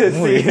in the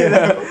movie.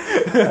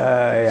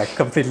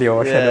 Completely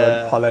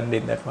overshadowed Holland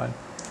in that one.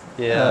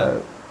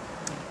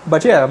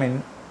 But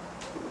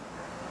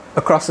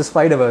Across the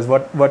Spider-Verse,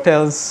 what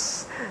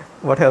else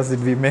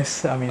did we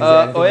miss? By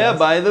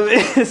the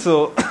way,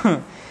 so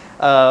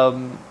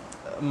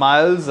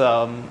Miles's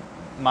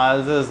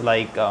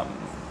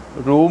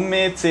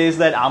roommate says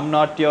that I'm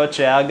not your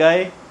chair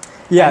guy.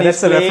 Yeah,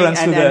 that's a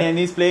reference to and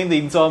he's playing the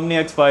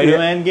Insomniac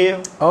Spider-Man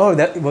game. Oh,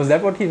 was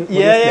that what he was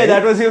playing?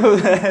 That was him.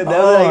 That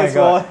was like his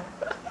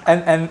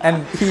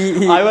and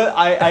he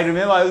I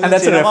remember I was in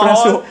that's a cinema reference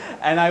hall to-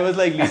 and I was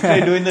like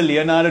literally doing the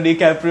Leonardo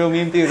DiCaprio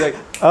meme thing, like,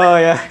 oh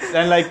yeah,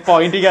 and like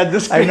pointing at the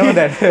screen. I know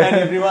that. And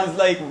everyone's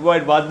like,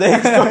 what the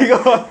heck's going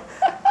on?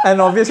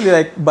 and obviously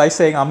like by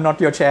saying I'm not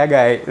your chair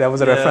guy, that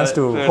was a reference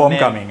to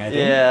Homecoming, Ned. I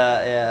think.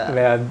 Yeah.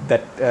 Where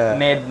that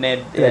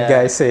Ned. that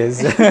guy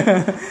says,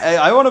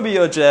 I want to be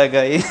your chair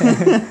guy.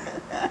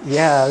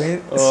 yeah, I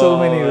mean, so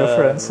many man.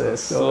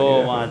 references,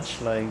 So many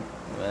much, like,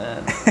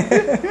 man.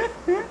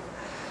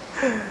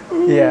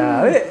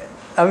 Yeah,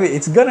 I mean,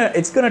 it's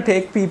gonna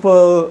take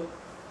people,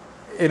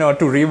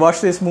 to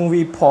rewatch this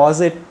movie,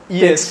 pause it,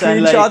 Yes, take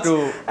and, like,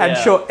 screenshots, and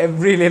show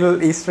every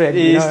little Easter egg.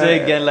 Easter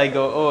egg and like,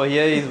 oh,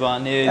 here is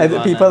one.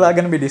 And people are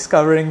gonna be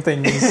discovering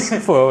things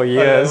for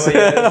years.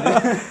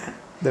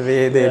 The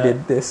way they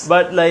did this.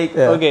 But like,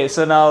 okay,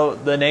 so now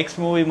the next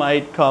movie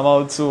might come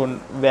out soon.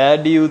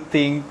 What do you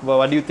think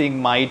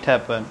might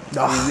happen?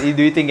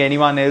 Do you think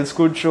anyone else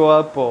could show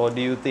up, or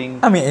do you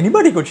think? I mean,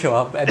 anybody could show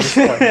up at this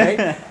point,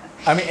 right?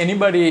 I mean,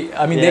 anybody.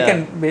 I mean, they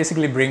can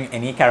basically bring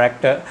any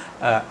character.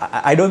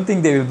 I don't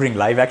think they will bring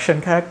live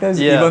action characters,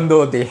 even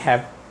though they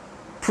have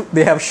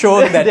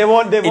shown that they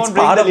won't it's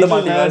bring part the of the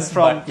little nerds multiverse.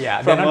 from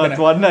they're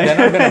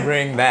not going to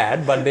bring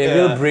that, but they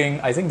will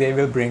bring. I think they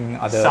will bring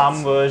other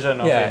some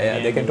version of it. Yeah,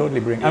 they can totally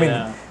bring. I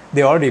mean,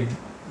 they're already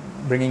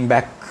bringing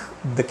back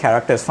the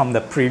characters from the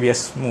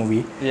previous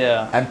movie.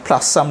 Yeah, and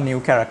plus some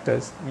new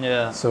characters.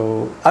 Yeah.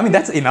 So I mean,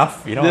 that's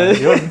enough.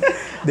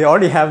 They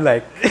already have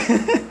like 10,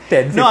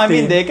 15. No, I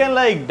mean they can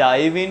like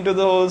dive into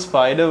the whole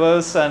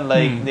SpiderVerse and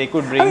like they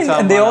could bring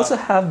some. And they also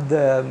have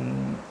the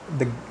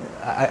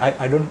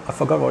I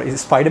forgot what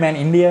is Spider-Man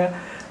India.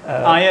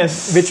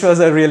 Yes. Which was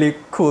a really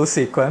cool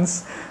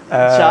sequence.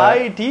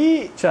 Chai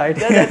tea.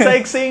 That's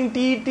like saying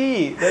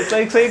tea. That's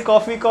like saying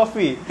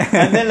coffee.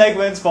 And then like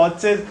when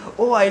Spot says,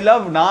 "Oh, I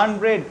love naan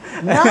bread."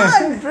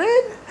 Naan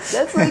bread.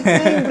 That's like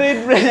saying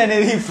bread, and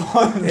then he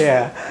falls.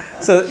 Yeah.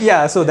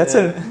 So that's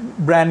a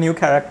brand new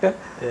character.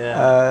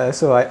 Yeah.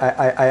 So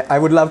I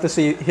would love to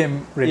see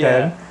him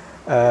return.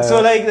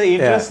 So like the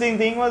interesting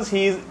thing was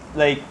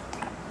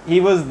he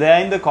was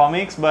there in the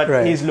comics, but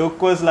his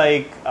look was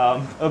like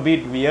a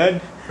bit weird.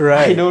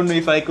 Right. I don't know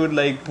if I could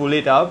like pull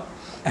it up,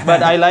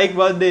 but I like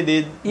what they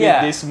did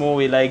with this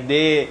movie. Like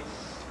they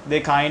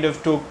kind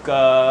of took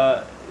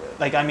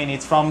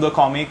it's from the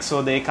comics,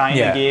 so they kind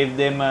of gave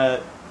them a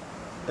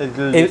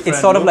little different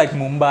it's sort of look. like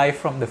Mumbai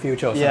from the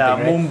future or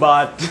something, right?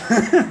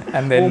 Mumbat.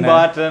 And then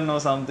Mumbatan or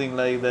something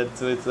like that.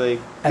 So it's like,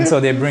 and so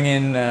they bring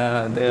in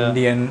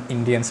the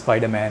Indian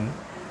Spider-Man.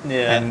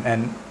 Yeah.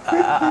 And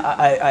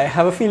I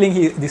have a feeling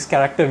this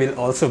character will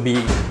also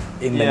be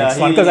in the next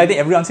one, because I think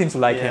everyone seems to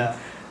like him.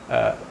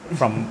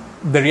 From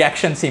the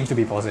reaction seems to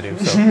be positive.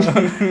 So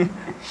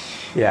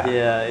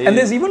and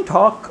there's even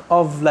talk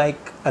of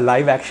like a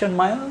live action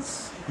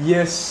Miles.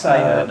 Yes, I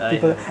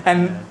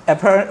heard.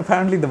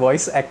 Apparently the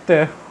voice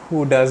actor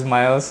who does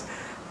Miles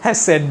has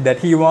said that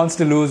he wants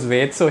to lose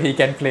weight so he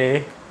can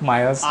play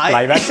Miles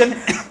live action.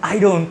 I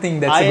don't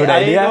think that's a good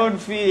idea. I don't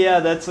feel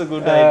that's a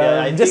good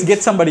idea. Just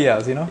get somebody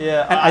else,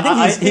 Yeah, and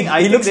I think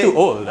he looks too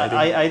old.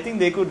 I think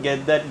they could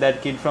get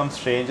that kid from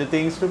Stranger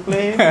Things to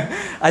play him.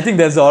 I think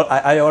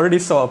I already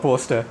saw a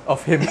poster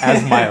of him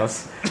as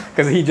Miles,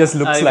 because he just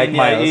looks like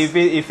Miles.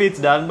 If it's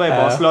done by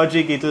Boss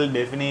Logic, it'll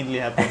definitely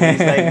happen. He's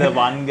like the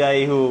one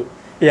guy who.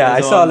 Yeah,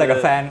 I saw like a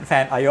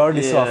fan. I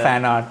already saw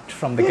fan art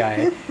from the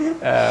guy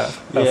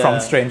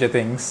from Stranger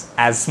Things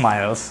as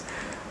Miles.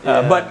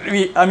 But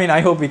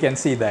I hope we can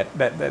see that.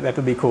 That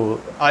would be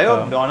cool. I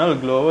hope Donald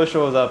Glover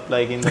shows up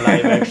like in the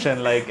live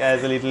action, like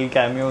as a little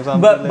cameo or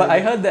something. But I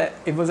heard that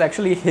it was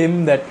actually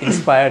him that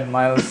inspired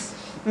Miles.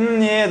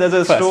 There's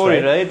a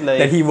story, right? Like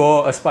that he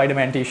wore a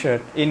Spider-Man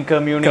T-shirt in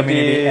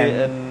Community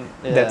and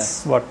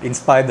that's what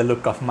inspired the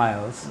look of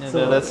Miles.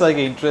 So that's like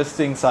an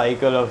interesting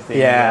cycle of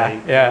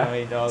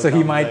things. So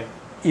he might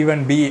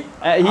even be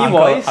he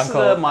voiced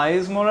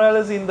Miles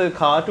Morales in the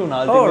cartoon,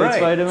 Ultimate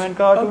Spider-Man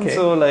cartoon.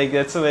 So like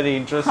that's a very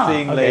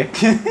interesting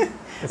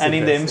and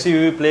in the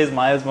MCU he plays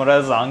Miles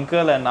Morales'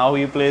 uncle, and now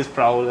he plays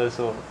Prowler.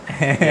 So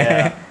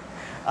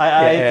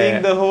I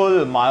think the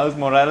whole Miles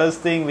Morales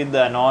thing with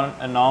the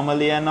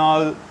anomaly and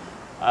all,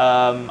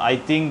 I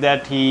think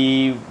that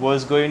he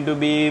was going to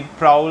be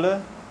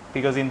Prowler,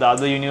 because in the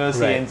other universe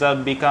he ends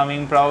up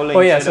becoming Prowler.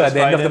 So at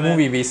the end of the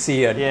movie we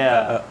see a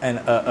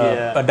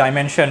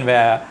dimension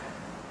where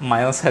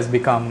Miles has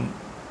become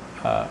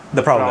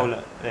the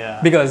Prowler.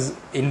 Because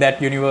in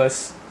that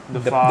universe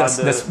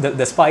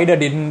the spider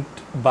didn't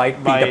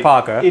bite Peter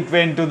Parker. It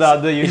went to the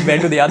other universe. It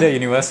went to the other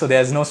universe, so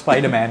there's no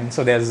Spider-Man,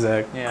 so there's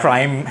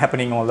crime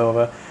happening all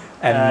over.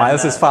 And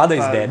Miles' father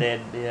is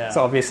dead.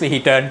 So obviously he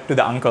turned to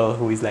the uncle,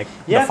 who is like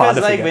the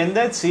father figure. When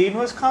that scene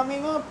was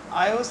coming up,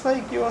 I was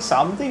like,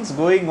 something's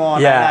going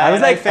on. Yeah, I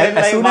was like,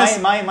 as soon as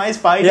my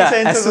spidey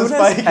senses were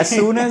spiking. As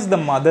soon as the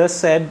mother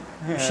said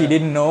she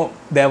didn't know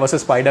there was a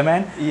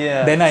Spider-Man,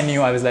 then I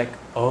knew. I was like,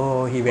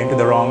 he went to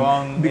the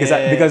wrong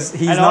because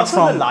he's and not also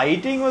from. The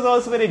lighting was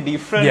also very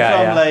different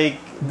from like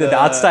the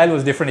art style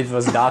was different. It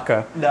was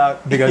darker.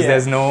 Because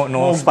there's no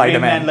more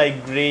Spider-Man. And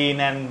like green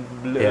and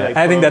blue. Yeah. Like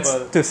I think purple.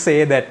 that's to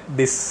say that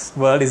this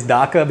world is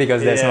darker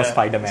because there's no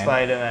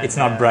Spider-Man. It's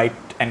not bright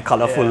and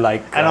colorful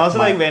like. And also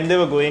like when they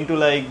were going to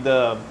like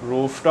the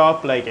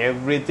rooftop, like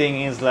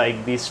everything is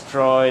like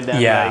destroyed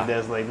and like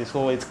there's like this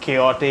whole it's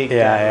chaotic.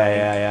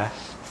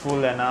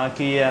 Full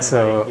anarchy and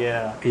so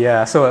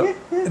so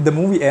the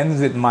movie ends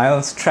with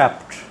Miles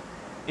trapped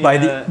by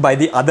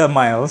the other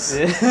Miles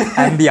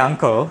and the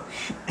uncle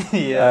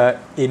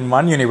in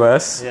one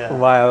universe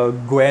while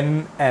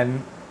Gwen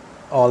and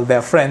all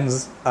their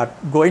friends are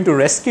going to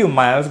rescue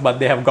Miles, but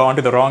they have gone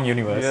to the wrong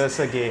universe. Yes,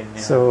 again.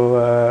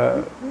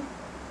 So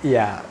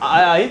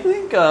I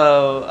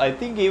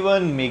think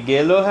even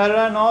Miguel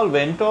O'Hara and all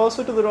went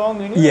also to the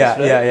wrong universe.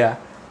 Yeah.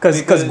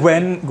 Because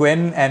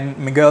Gwen and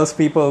Miguel's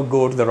people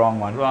go to the wrong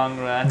one.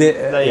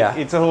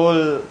 It's a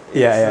whole...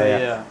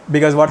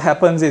 Because what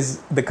happens is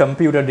the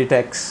computer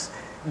detects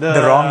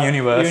the wrong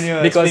universe.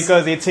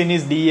 Because it's in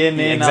his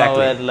DNA now,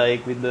 and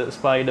like with the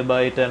spider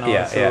bite and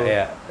all.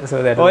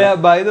 So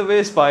by the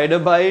way, spider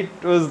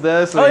bite was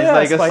there, so he's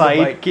like a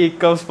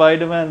sidekick of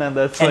Spider-Man, and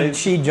that's why... And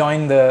she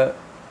joined the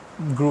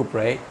group,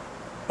 right?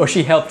 Or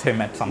she helped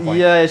him at some point.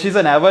 Yeah, she's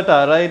an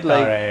avatar, right?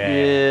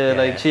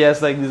 Like, she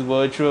has like this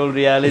virtual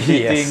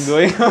reality thing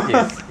going on.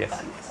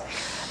 Yes.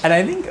 And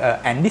I think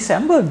Andy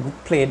Samberg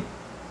played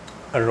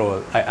a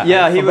role.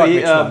 He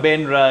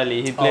Ben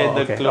Reilly. He played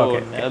the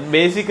clone.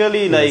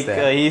 Basically,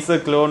 he's a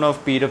clone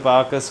of Peter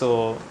Parker.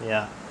 So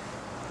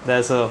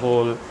there's a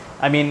whole.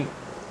 I mean,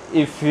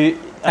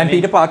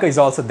 Peter Parker is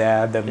also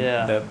there.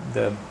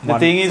 The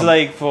thing is,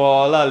 like, for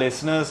all our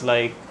listeners,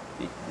 like,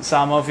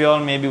 some of y'all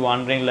may be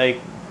wondering, like,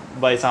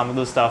 by some of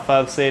the stuff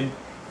I've said,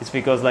 it's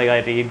because like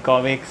I read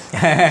comics.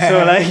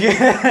 So like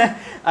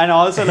and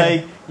also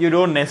like you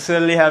don't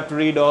necessarily have to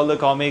read all the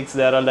comics.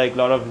 There are like a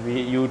lot of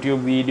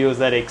YouTube videos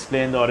that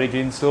explain the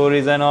origin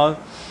stories and all,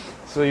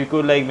 so you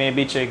could like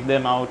maybe check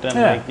them out and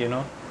like you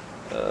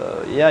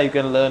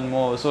can learn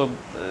more. So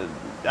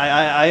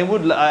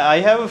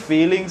I have a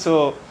feeling,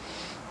 so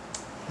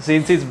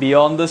since it's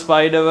beyond the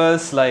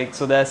Spider-Verse, like,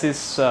 so there's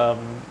this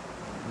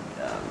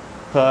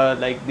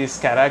like this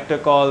character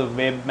called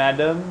Web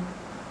Madam.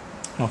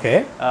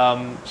 Okay.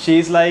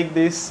 She's like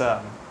this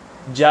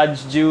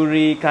judge,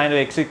 jury kind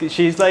of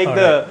she's like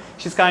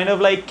she's kind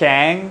of like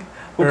Kang,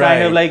 who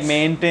kind of like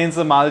maintains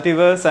the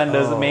multiverse and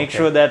does make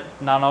sure that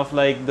none of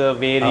like the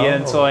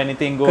variants or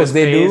anything goes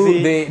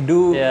crazy. They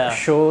do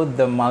show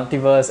the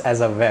multiverse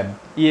as a web.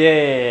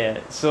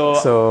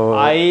 So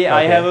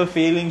I have a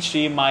feeling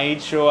she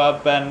might show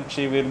up and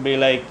she will be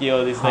like,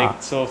 yo, this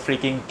like so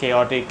freaking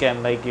chaotic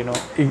and like, you know,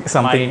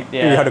 something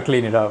you have to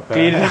clean it up.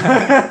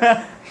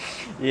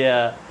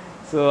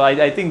 So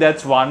I think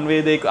that's one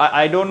way they...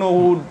 I don't know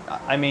who...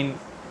 I mean,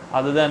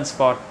 other than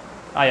Spot...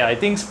 I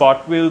think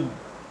Spot will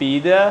be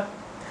there.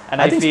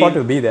 And I think Spot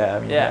will be there. I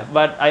mean,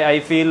 but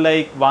I feel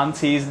like once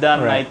he's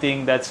done, I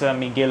think that's where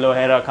Miguel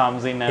O'Hara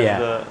comes in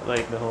as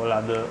the whole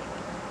other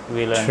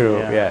villain.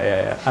 True,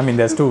 I mean,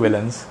 there's two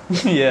villains.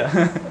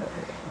 It'll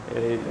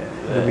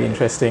be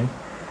interesting.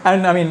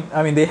 And I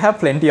mean, they have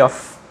plenty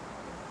of...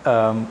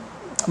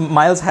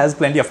 Miles has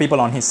plenty of people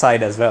on his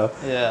side as well.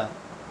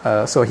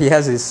 So he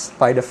has his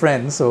spider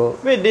friend. So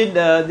wait,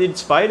 did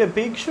Spider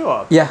Pig show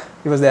up? Yeah,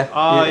 he was there.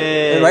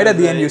 Right at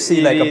the end, you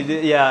see like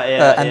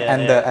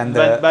and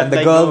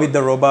the girl with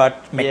the robot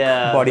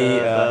body,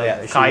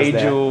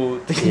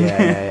 kaiju thing.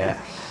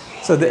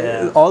 So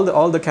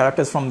all the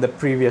characters from the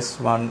previous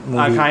one movie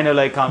are kind of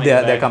like coming.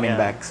 They're coming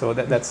back. So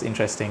that's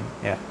interesting.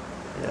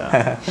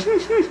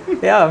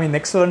 I mean,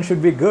 next one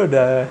should be good.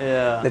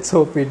 Let's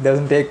hope it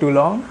doesn't take too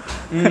long.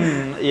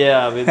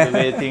 With the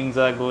way things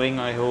are going,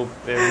 I hope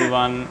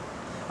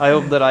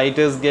the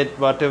writers get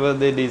whatever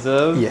they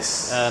deserve.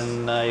 Yes.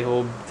 And I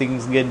hope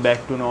things get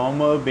back to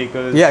normal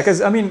because...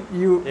 because I mean,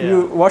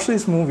 you watch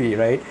this movie,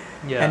 right?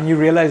 And you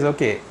realize,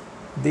 okay,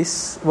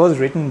 this was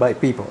written by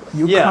people.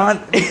 You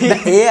can't...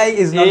 The AI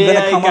is not going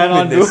to come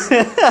up with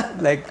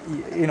this. Like,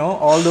 you know,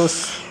 all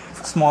those...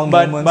 small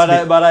moments.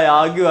 But I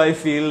argue, I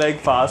feel like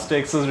Fast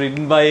X was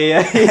written by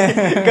AI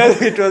because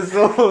it was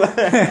so...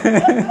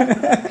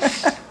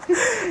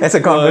 That's a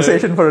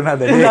conversation for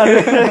another day.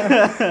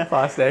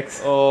 Fast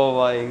X. Oh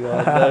my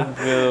god, that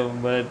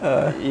film. But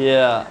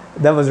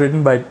that was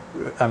written by,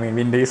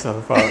 Vin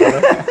Diesel.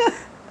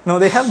 No,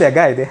 they have their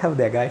guy.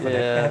 For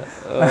that.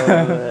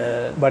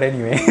 But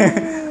anyway.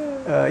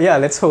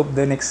 Let's hope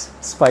the next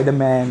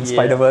Spider-Man,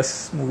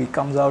 SpiderVerse movie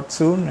comes out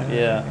soon.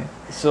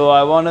 So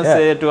I want to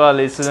say to our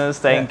listeners,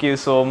 thank you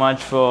so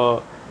much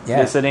for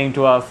listening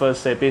to our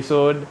first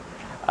episode.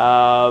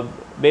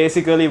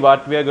 Basically,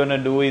 what we are going to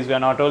do is we are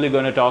not only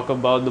going to talk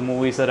about the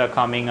movies that are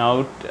coming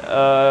out,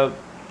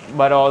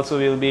 but also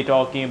we'll be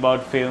talking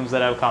about films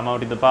that have come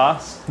out in the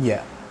past.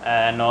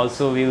 And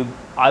also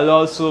I'll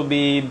also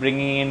be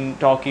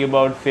talking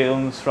about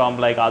films from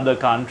like other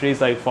countries,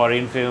 like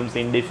foreign films,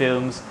 indie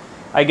films,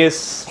 I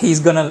guess he's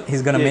gonna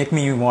make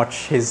me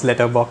watch his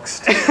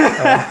letterboxed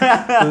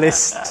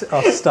list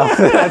of stuff.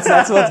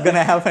 That's what's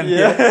gonna happen.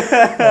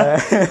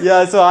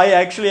 Yeah. So I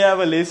actually have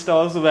a list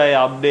also where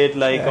I update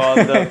like all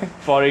the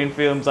foreign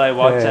films I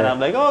watch, and I'm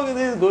like, oh,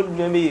 this is good.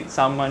 Maybe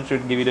someone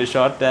should give it a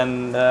shot.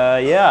 And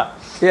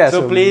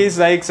So please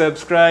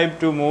subscribe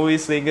to Movie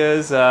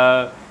Slingers.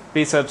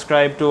 Please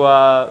subscribe to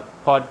our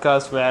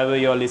podcast wherever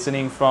you're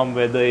listening from,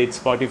 whether it's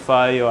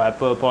Spotify or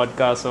Apple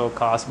Podcasts or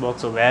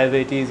Castbox or wherever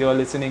it is you're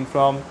listening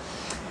from.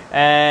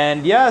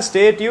 And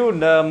stay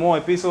tuned. More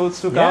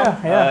episodes to come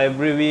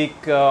every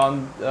week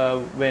on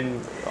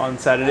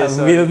Saturdays.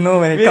 We'll know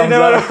when it comes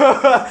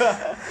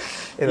out.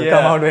 It'll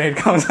come out when it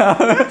comes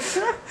out.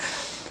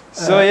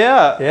 So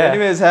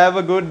anyways, have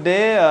a good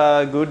day,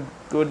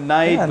 good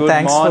night,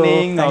 good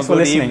morning, or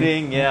good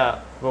evening.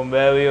 From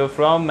where you're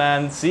from,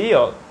 and see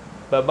you.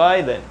 Bye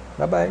bye then.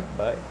 Bye bye.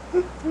 Bye.